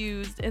Liber. first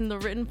used in the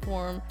written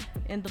form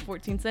in the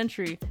 14th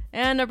century.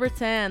 And number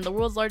 10, the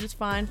world's largest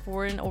fine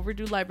for an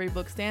overdue library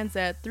book stands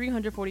at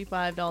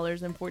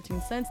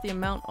 $345.14, the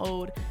amount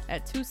owed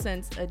at 2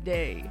 cents a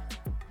day.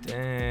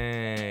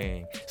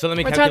 Dang. So let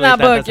me Return calculate that that.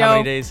 book, That's how many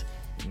yo. days?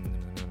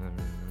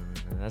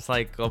 That's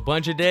like a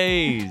bunch of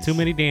days. Too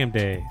many damn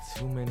days.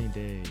 Too many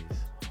days.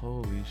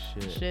 Holy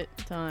shit. Shit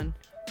ton.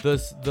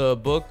 The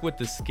book with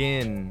the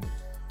skin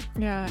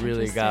Yeah.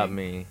 really got interesting.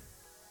 me.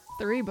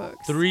 3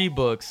 books. 3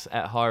 books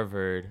at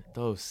Harvard.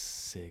 Those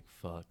sick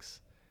fucks.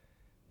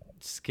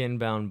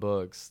 Skin-bound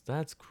books.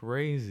 That's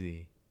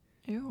crazy.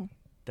 Ew.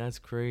 That's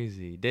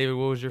crazy. David,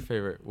 what was your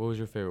favorite? What was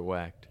your favorite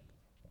whacked?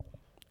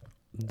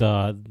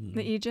 The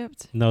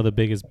Egypt. No, the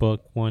biggest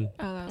book one.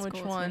 Oh, that's Which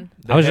cool, too. one?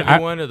 The I was- heavy I-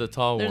 one or the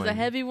tall There's one? a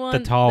heavy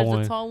one. tall there's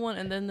one. a tall one,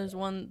 and then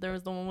there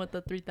was the one with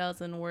the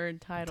 3,000 word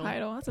title.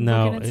 Title. That's a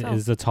No, book in it itself.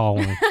 is the tall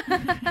one.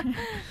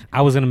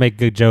 I was gonna make a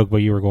good joke, but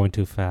you were going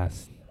too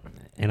fast,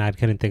 and I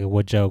couldn't think of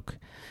what joke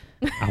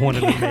I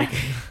wanted to make.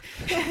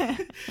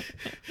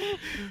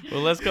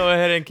 Well, let's go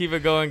ahead and keep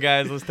it going,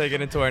 guys. Let's take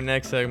it into our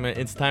next segment.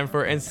 It's time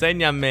for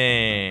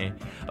Enséñame.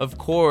 Of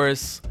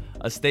course,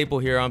 a staple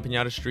here on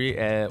Piñata Street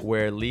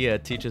where Leah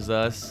teaches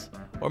us,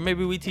 or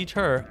maybe we teach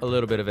her, a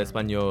little bit of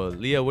Espanol.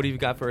 Leah, what do you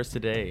got for us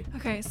today?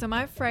 Okay, so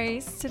my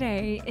phrase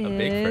today is. A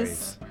big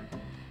phrase.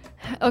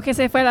 Okay,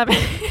 se fue la.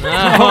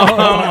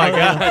 Oh my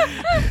God.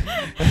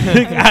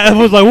 I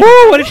was like,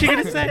 "Whoa! What is she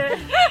gonna say?"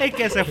 Hey,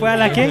 que se fue a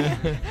la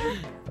qué?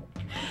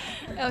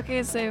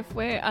 Okay, se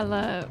fue a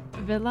la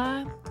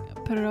villa,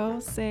 pero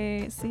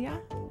se cia.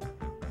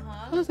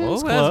 Oh, that's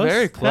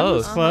very close. That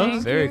was close.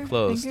 Thank Very you,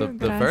 close. thank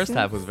The you, first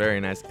half was gracias. very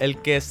nice. El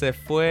que se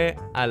fue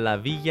a la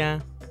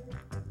villa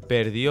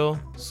perdió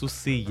su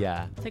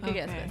silla. Take a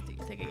guess, Okay.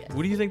 Bestie. Take a guess.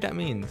 What do you think that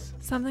means?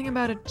 Something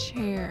about a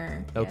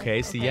chair.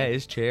 Okay, silla okay.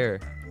 is chair.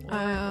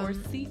 Or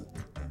seat.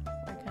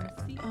 What kind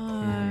of seat?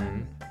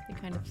 Um, The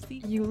kind of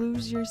seat. You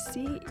lose your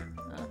seat.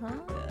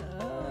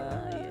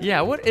 Uh-huh.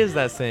 Yeah, what is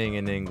that saying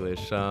in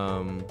English?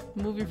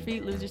 Move your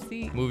feet, lose your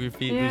seat. Move your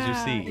feet, lose your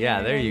Yeah, seat. yeah,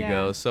 Yeah, there yeah, you yeah.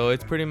 go. So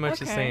it's pretty much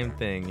the Okay. same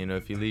thing, you know,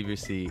 if you leave your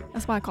seat.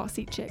 That's why I call it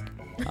seat chick.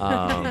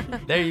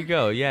 There you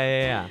go. Yeah,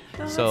 yeah, yeah.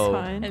 No, So,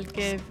 that's fine. El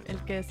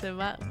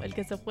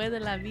que se fue de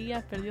la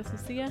villa perdió su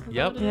silla. Is that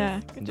Yep. what it is? Yeah.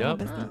 Good job,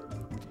 Yup. bestie.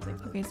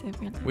 Okay, se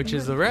fue. which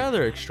is a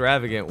rather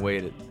extravagant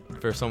way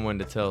for someone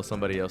to tell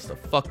somebody else to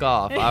fuck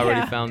off. I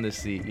already Yeah. found this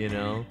seat, you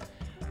know?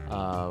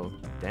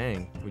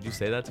 Dang. Would you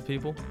say that to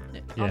people?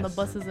 On the Yes.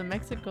 buses in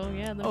Mexico,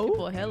 yeah, the Oh.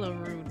 people are hella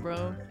rude,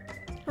 bro.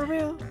 For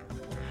real.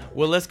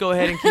 Well, let's go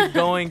ahead and keep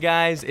going,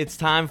 guys. It's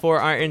time for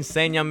our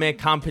Enséñame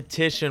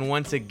competition.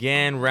 Once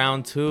again,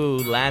 round 2.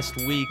 Last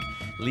week,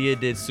 Leah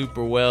did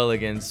super well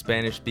against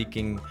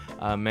Spanish-speaking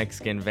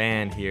Mexican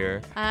Van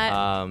here.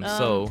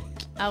 So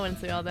I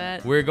wouldn't say all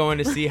that. we're going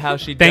to see how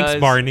she Thanks,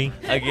 does Barney.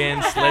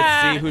 against.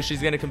 Let's see who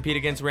she's going to compete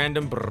against.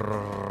 Random.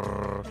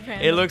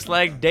 It looks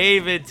like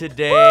David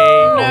today.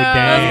 Oh, Let's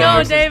damn. go,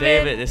 versus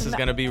David. This is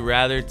going to be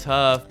rather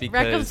tough Rack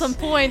up because some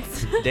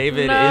points.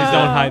 David No. is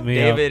Don't hype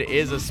me up. David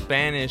is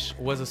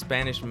was a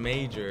Spanish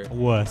major.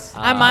 Was.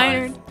 I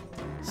minored.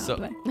 So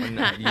play.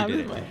 no, you I'll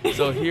didn't.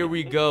 So here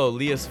we go.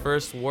 Leah's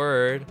first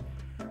word.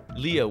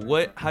 Leah,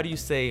 how do you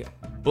say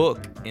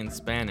book in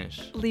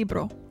Spanish?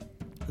 Libro.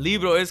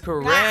 Libro is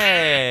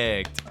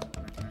correct.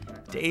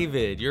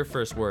 David, your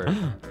first word.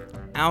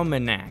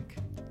 Almanac.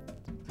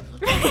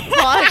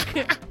 Fuck.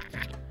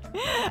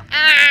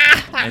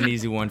 An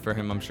easy one for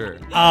him, I'm sure.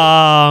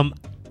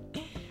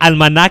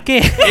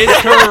 Almanaque.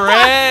 It's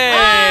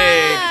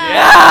correct.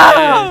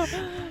 Yes.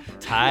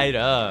 Tied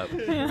up.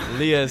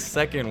 Leah's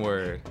second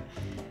word.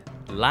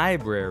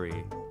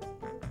 Library.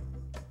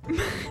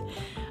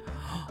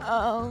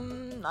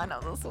 I know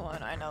this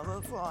one.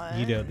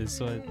 You know this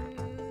one.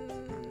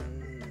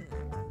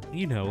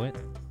 You know it.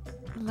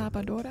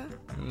 Lavadora.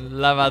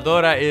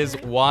 Lavadora is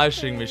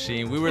washing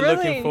machine. We were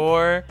looking Really?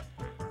 for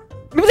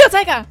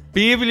Biblioteca.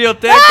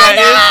 biblioteca is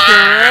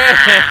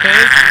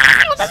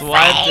correct.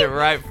 Swiped it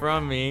right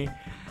from me.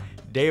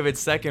 David's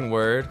second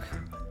word.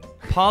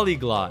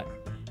 Polyglot.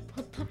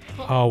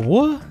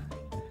 What?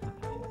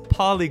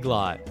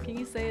 Polyglot. Can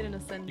you say it in a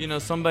sentence? You know,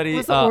 somebody.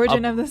 What's the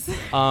origin of this?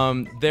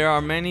 There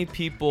are many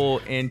people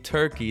in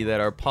Turkey that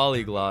are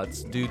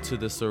polyglots due to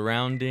the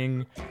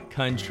surrounding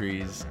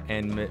countries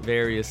and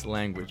various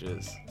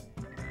languages.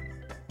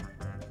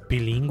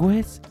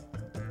 Bilingües?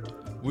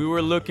 We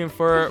were looking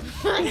for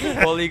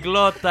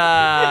polyglota.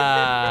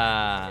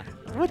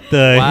 What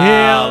the Wow,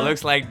 hell?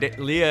 looks like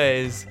Leah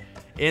is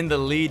in the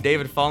lead.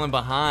 David falling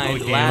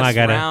behind. Oh, damn, Last I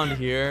gotta- round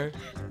here.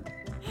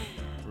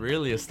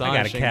 Really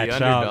astonishing. The catch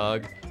up.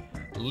 underdog.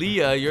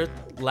 Leah, your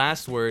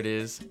last word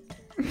is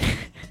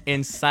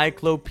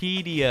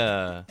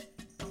encyclopedia.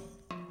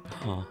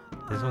 Oh,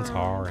 this one's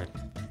hard.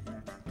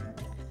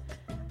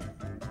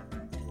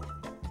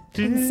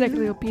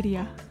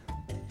 Encyclopedia.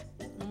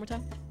 One more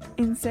time.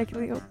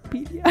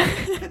 Encyclopedia.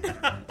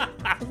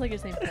 Sounds like you're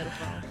saying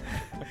pedophile.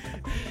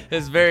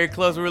 It's very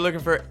close. We were looking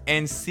for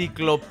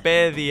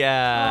encyclopedia.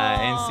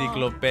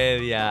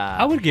 Encyclopedia.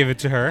 I would give it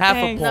to her. half a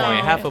Thanks. point. No,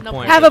 half a no point.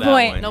 point. Half for a that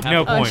point. one. Nope. Half No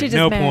a Oh, point. she just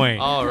No mad.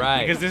 point. All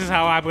right. Because this is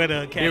how I'm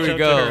gonna catch Here we up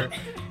go. to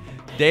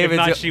her.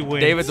 not, she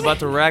wins. David's about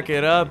to rack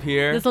it up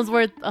here. This one's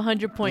worth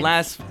 100 points.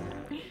 Last,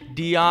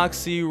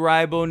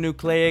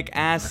 deoxyribonucleic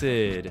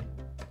acid.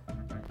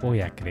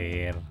 Voy a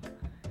creer.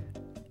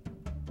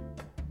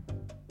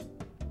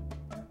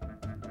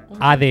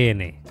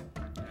 ADN.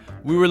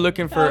 We were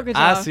looking for good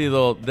job.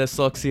 ácido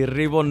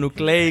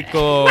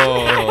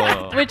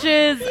desoxirribonucleico. Which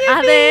is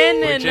ADN.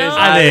 Which is no?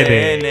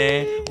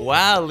 ADN.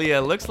 Wow,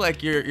 Leah, looks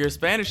like your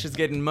Spanish is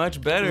getting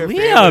much better. if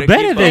you're Leah, able to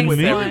better keep than up with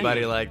me.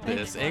 everybody like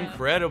this.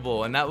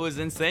 Incredible. And that was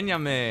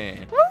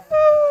Enséñame.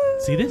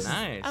 See this?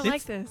 Nice. I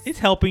like this. It's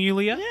helping you,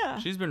 Leah. Yeah.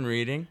 She's been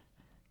reading.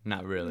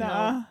 Not really.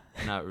 Nah.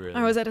 Not really.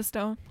 I was at a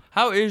stone.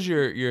 How is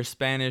your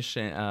Spanish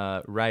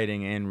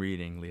writing and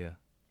reading, Leah?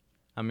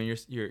 I mean, your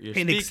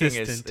speaking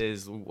Inexistent.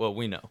 is well,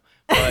 we know,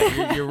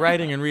 but your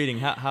writing and reading,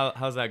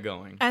 how's that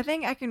going? I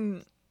think I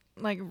can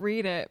like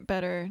read it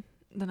better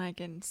than I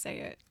can say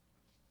it.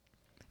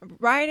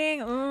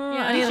 Writing,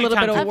 I need gives a you little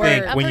time bit to of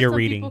think work. when you're some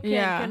reading. people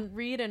Yeah. can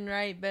read and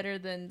write better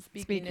than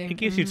speaking. Speaking. It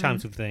gives you time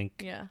to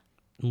think. Yeah.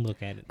 And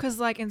look at it. Cause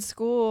like in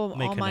school,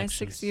 Make all my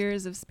connections. 6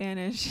 years of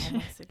Spanish,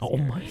 Oh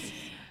my.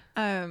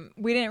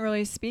 we didn't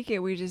really speak it.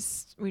 We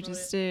just Wrote it.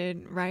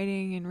 did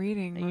writing and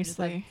reading And you just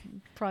had mostly.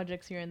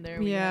 projects here and there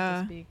where you Yeah.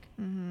 have to speak.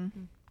 Mm-hmm.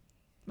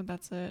 But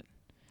that's it.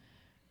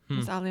 Hmm.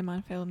 Miss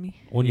Aleman failed me.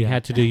 When you Yeah.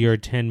 had to do your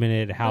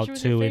 10-minute was your how-to in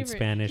favorite?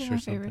 Spanish Who's or my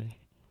favorite? something.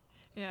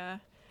 Yeah.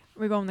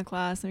 We go in the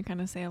class and we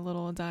kind of say a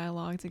little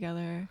dialogue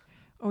together.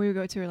 Or we would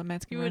go to a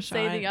Mexican You would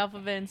say restaurant. the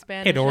alphabet in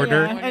Spanish. In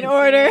order. Yeah, everyone in would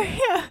order. say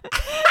it. Yeah.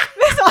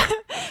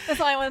 That's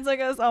why I went took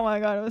us. Oh my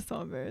god, it was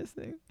so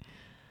embarrassing.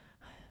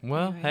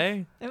 Well, Anyways.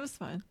 hey, It was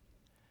fun.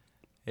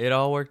 it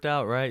all worked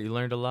out, right? You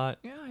learned a lot.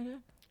 Yeah, I did.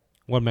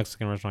 What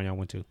Mexican restaurant y'all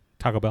went to?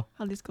 Taco Bell.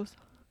 Jalisco's.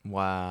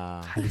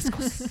 Wow.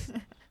 Jalisco's.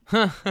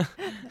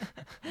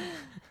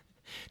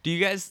 Do you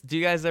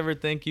guys ever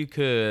think you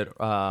could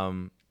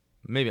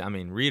maybe, I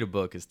mean, read a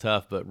book is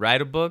tough, but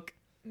write a book?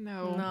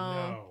 No.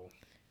 No.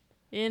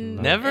 In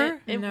No.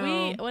 Never? If No.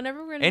 we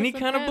whenever we're in Any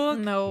some kind of camp, book?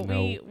 No.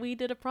 No. we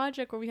did a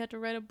project where we had to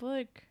write a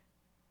book.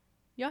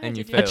 Y'all had And to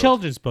you do A failed. that.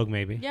 children's book,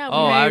 maybe. Yeah,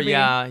 Oh, Maybe.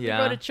 yeah, we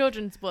yeah. wrote a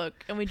children's book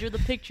and we drew the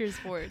pictures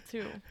for it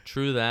too.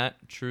 True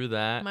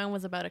that. Mine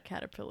was about a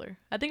caterpillar.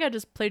 I think I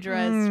just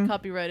plagiarized,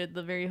 copyrighted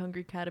the Very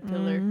Hungry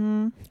Caterpillar.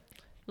 Mm-hmm.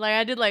 Like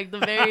I did like the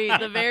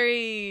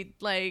very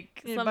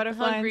like Yeah, some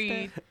butterfly and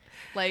hungry stuff.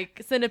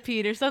 like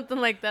centipede or something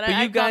like that. But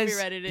I you guys,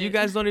 copyrighted it. you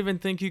guys don't even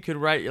think you could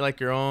write like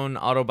your own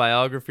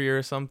autobiography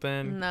or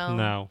something, No.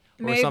 No.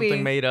 or something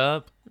Maybe. made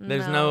up.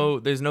 There's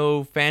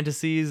no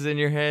fantasies in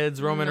your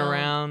heads roaming No.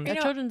 around. A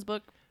children's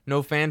book.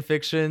 No fan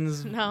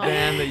fictions, No.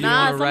 Dan, that you Nah,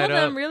 want some to write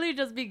of them up. really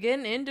just be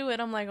getting into it.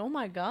 I'm like, oh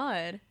my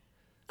god.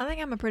 I think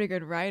I'm a pretty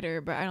good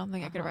writer, but I don't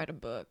think I could Uh-huh. write a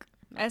book.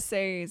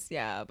 Essays,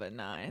 yeah, but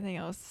not anything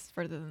else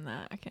further than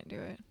that. I can't do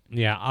it.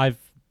 Yeah, I've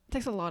It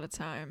takes a lot of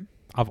time.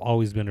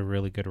 always been a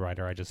really good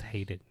writer. I just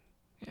hate it.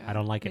 Yeah, I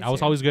don't like it. me I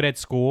was too. always good at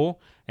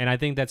school, and I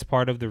think that's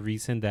part of the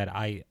reason that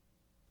I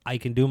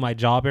can do my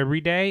job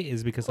every day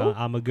is because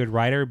I'm a good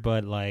writer.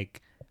 But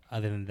like,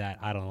 other than that,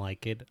 I don't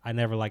like it. I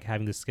never like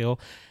having the skill.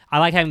 I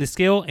like having the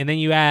skill, and then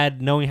you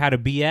add knowing how to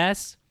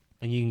BS,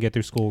 and you can get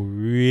through school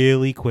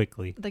really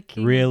quickly, the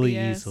king really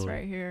of BS easily.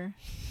 right here.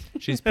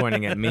 She's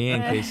pointing at me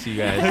in case you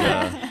guys.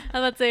 I was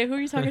about to say, who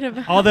are you talking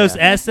about? All those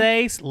Yeah.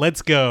 essays,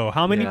 let's go.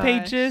 How many Yeah.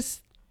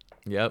 pages?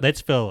 Yep.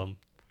 Let's fill them.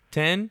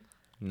 10?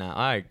 No, all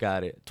right,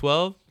 got it.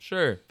 12?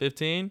 Sure.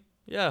 15?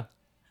 Yeah.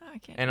 I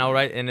can't. And do I'll it.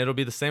 write, and it'll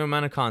be the same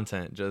amount of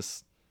content,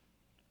 just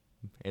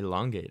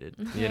elongated.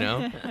 You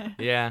know?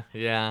 yeah.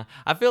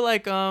 I feel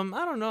like I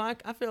don't know.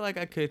 I feel like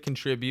I could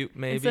contribute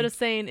maybe. Instead of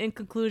saying in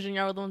conclusion,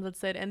 y'all were the ones that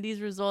said, and these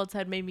results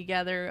had made me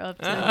gather up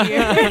to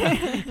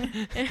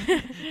here.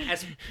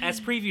 As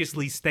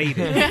previously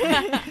stated.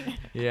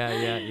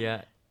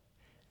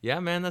 Yeah,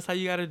 man, that's how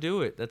you got to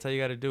do it.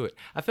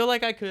 I feel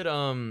like I could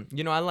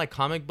I like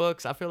comic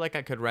books. I feel like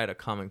I could write a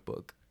comic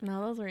book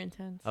No, those were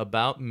intense.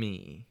 about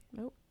me.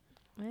 Nope.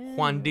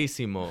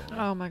 Juandísimo.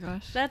 Oh my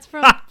gosh. That's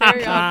from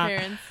Very Odd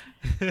Parents.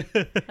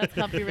 That's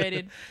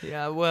copyrighted.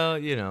 Yeah, well, I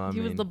He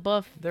mean, was the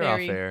buff they're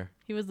fairy. all fair.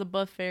 He was the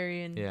buff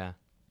fairy and Yeah.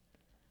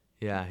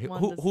 Who,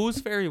 Wanda's-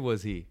 whose fairy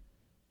was he?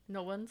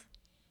 no one's.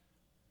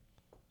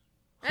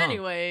 Huh.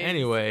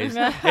 Anyways.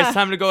 It's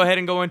time to go ahead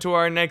and go into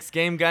our next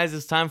game, guys.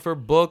 It's time for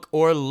Book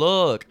or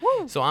Look.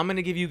 So I'm going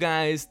to give you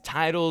guys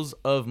titles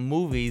of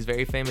movies,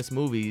 very famous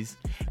movies,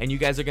 and you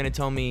guys are going to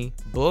tell me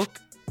book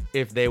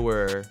if they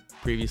were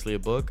previously a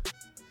book,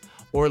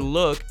 or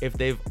look if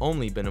they've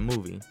only been a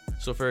movie.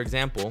 So for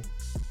example,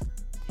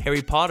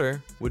 Harry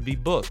Potter would be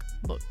book.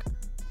 Book.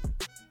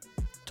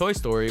 Toy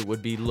Story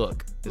would be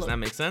look. Does Look. that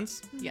make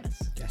sense?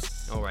 Yes.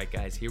 Yes. All right,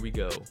 guys, here we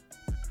go.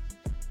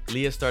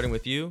 Leah, starting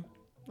with you.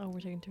 Oh, we're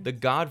taking turns. The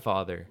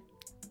Godfather.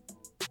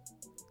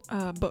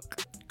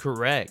 Book.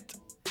 Correct.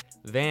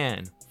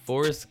 Van.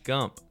 Forrest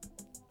Gump.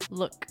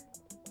 Look.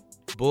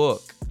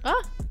 Book.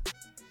 Ah.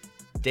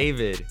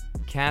 David.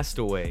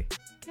 Castaway.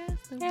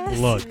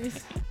 Look.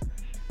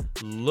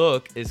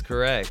 Look is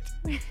correct.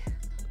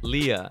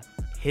 Leah.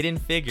 Hidden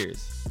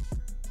Figures.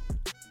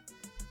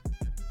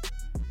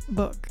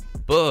 Book.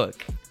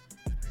 Book.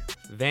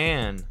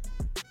 Van.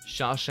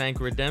 Shawshank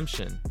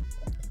Redemption.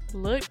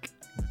 Look.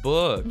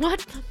 Book. What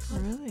the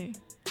fuck? Really?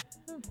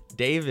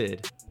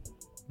 David.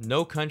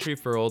 No Country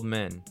for Old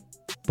Men.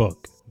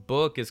 Book.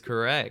 Book is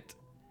correct.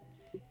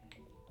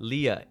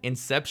 Leah.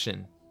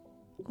 Inception.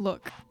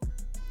 Look.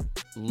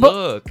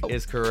 Look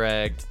is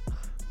correct.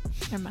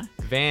 Never mind.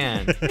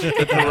 Van,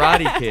 The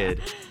Karate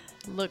Kid.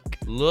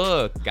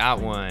 Look.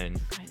 Got one.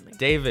 Finally.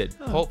 David,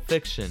 Oh. Pulp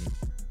Fiction.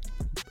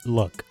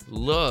 Look.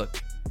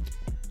 Look.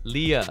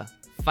 Leah,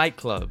 Fight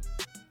Club.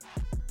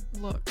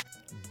 Look.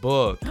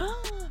 Book.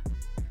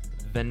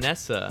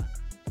 Vanessa,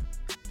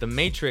 The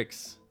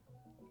Matrix.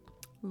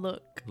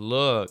 Look.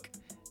 Look.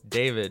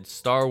 David,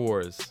 Star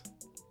Wars.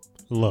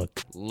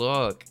 Look.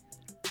 Look.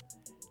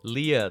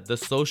 Leah, The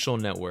Social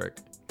Network.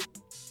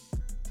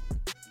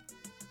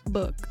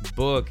 Book.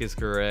 Book is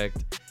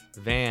correct.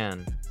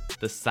 Van,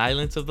 The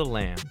Silence of the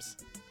Lambs.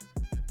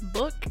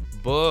 Book.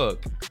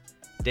 Book.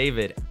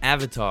 David,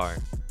 Avatar.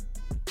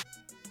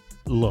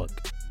 Look.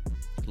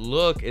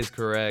 Look is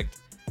correct.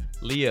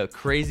 Leah,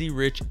 Crazy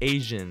Rich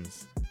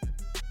Asians.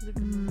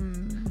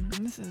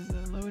 This is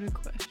a loaded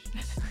question.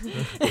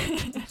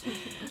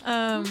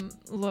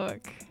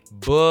 Look.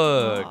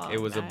 Book. Oh,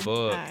 It was a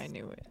book. I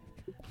knew it.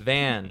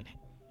 Van,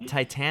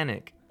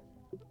 Titanic.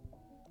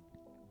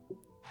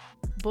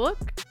 Book.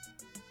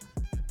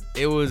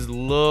 It was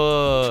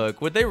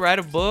Look. Would they write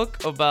a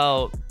book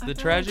about I the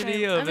feel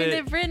tragedy like of I mean, it?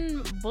 they've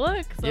written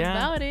books Yeah,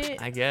 about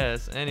it. I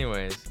guess.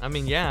 Anyways, I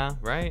mean, yeah,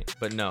 right?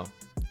 But no.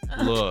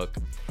 Look.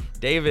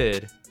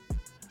 David,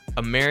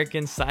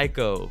 American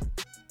Psycho.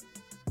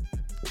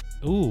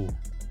 Ooh.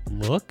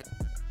 Look.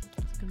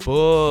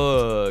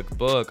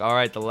 Book. All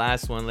right, the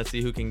last one. Let's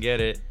see who can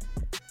get it.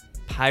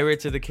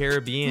 Pirates of the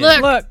Caribbean.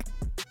 Look.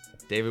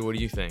 David, what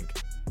do you think?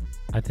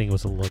 I think it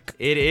was a look.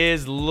 It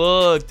is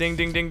Look. Ding,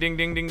 ding, ding, ding,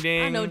 ding, ding,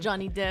 ding. I know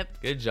Johnny Depp.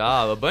 Good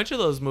job. A bunch of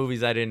those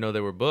movies I didn't know they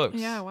were books.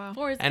 Yeah, wow.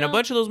 Forrest And a Gump.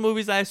 bunch of those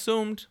movies I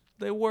assumed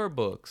they were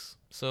books.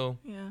 So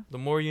Yeah. the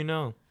more you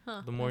know.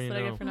 Huh, the more that's you what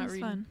I know. get for not That's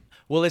reading. fun.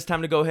 Well, it's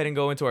time to go ahead and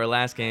go into our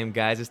last game,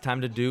 guys. It's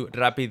time to do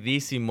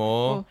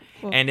Rapidísimo.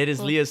 Oh, And it is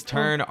Leah's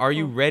turn. Are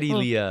you ready,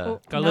 Leah?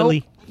 Go, nope.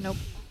 Lily. Nope.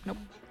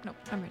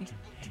 I'm ready.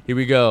 Here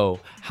we go.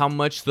 How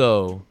much,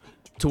 though,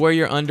 to wear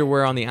your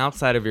underwear on the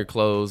outside of your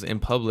clothes in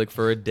public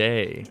for a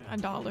day?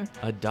 $1.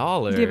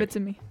 $1. Give it to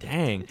me.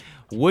 Dang.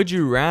 Would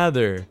you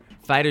rather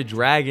fight a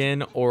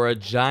dragon or a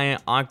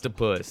giant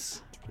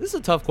octopus? This is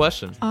a tough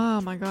question.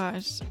 Oh my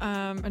gosh.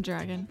 A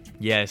dragon.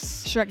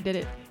 Yes. Shrek did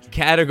it.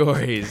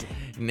 Categories.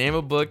 Name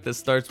a book that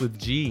starts with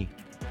G.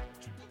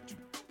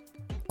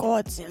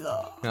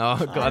 Godzilla. Oh,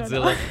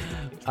 Godzilla.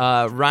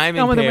 Rhyming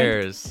Gone with the Wind.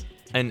 pairs.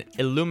 An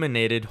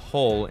illuminated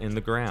hole in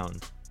the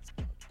ground.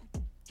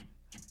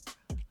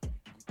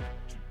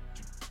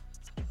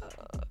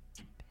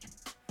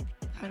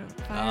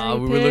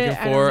 We were looking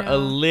for a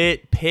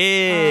lit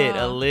pit.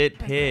 A Oh, lit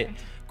pit. okay.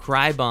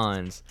 Cry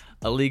Bonds.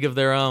 A League of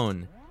Their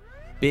Own.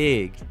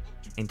 Big.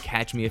 And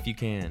Catch Me If You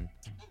Can.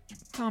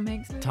 Tom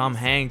Hanks. Tom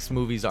Hanks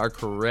movies are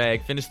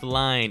correct. Finish the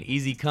line.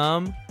 Easy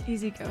come.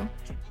 Easy go.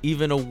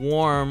 Even a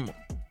worm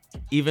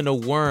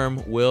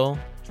will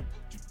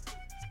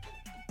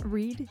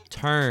Read.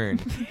 turn.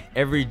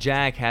 Every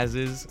Jack has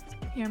his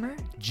Hammer.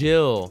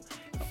 Jill.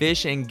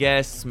 Fish and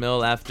guests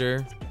smell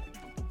after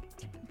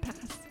Pass.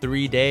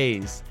 3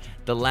 days.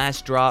 The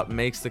last drop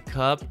makes the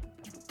cup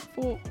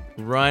Full.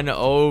 run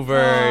over.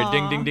 Aw.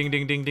 Ding, ding, ding,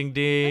 ding, ding, ding, That's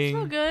ding.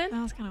 real good.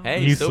 That was kind of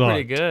Hey, You still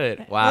pretty sucked.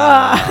 good.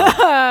 Wow.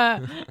 Wow.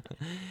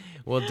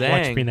 Well, Watch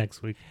me dang.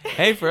 next week.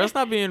 Hey, for us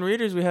not being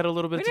readers, we had a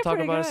little bit We to did talk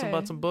pretty about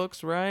good. some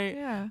books, right?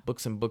 Yeah.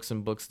 Books and books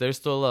and books. There's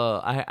still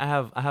I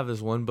have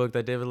this one book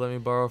that David let me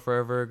borrow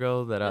forever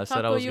ago that I The said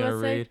I Taco was gonna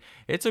USA? read.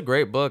 It's a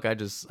great book. I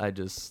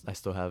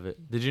still have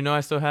it. Did you know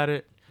I still had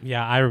it?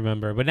 Yeah, I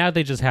remember. But now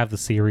they just have the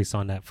series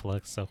on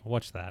Netflix, so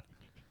watch that.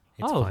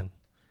 It's Oh. fun.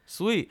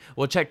 Sweet.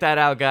 Well, check that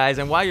out, guys.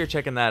 And while you're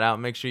checking that out,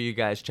 make sure you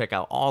guys check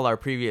out all our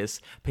previous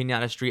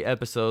Pinata Street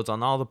episodes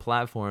on all the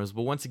platforms.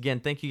 But once again,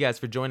 thank you guys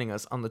for joining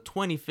us on the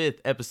 25th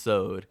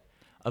episode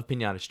of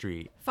Pinata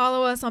Street.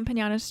 Follow us on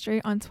Pinata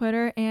Street on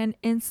Twitter and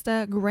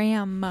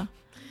Instagram.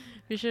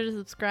 Be sure to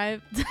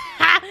subscribe.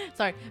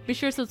 Sorry. Be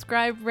sure to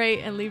subscribe, rate,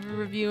 and leave a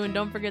review. And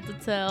don't forget to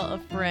tell a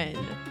friend.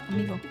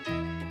 Amigo.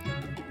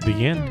 The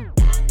end.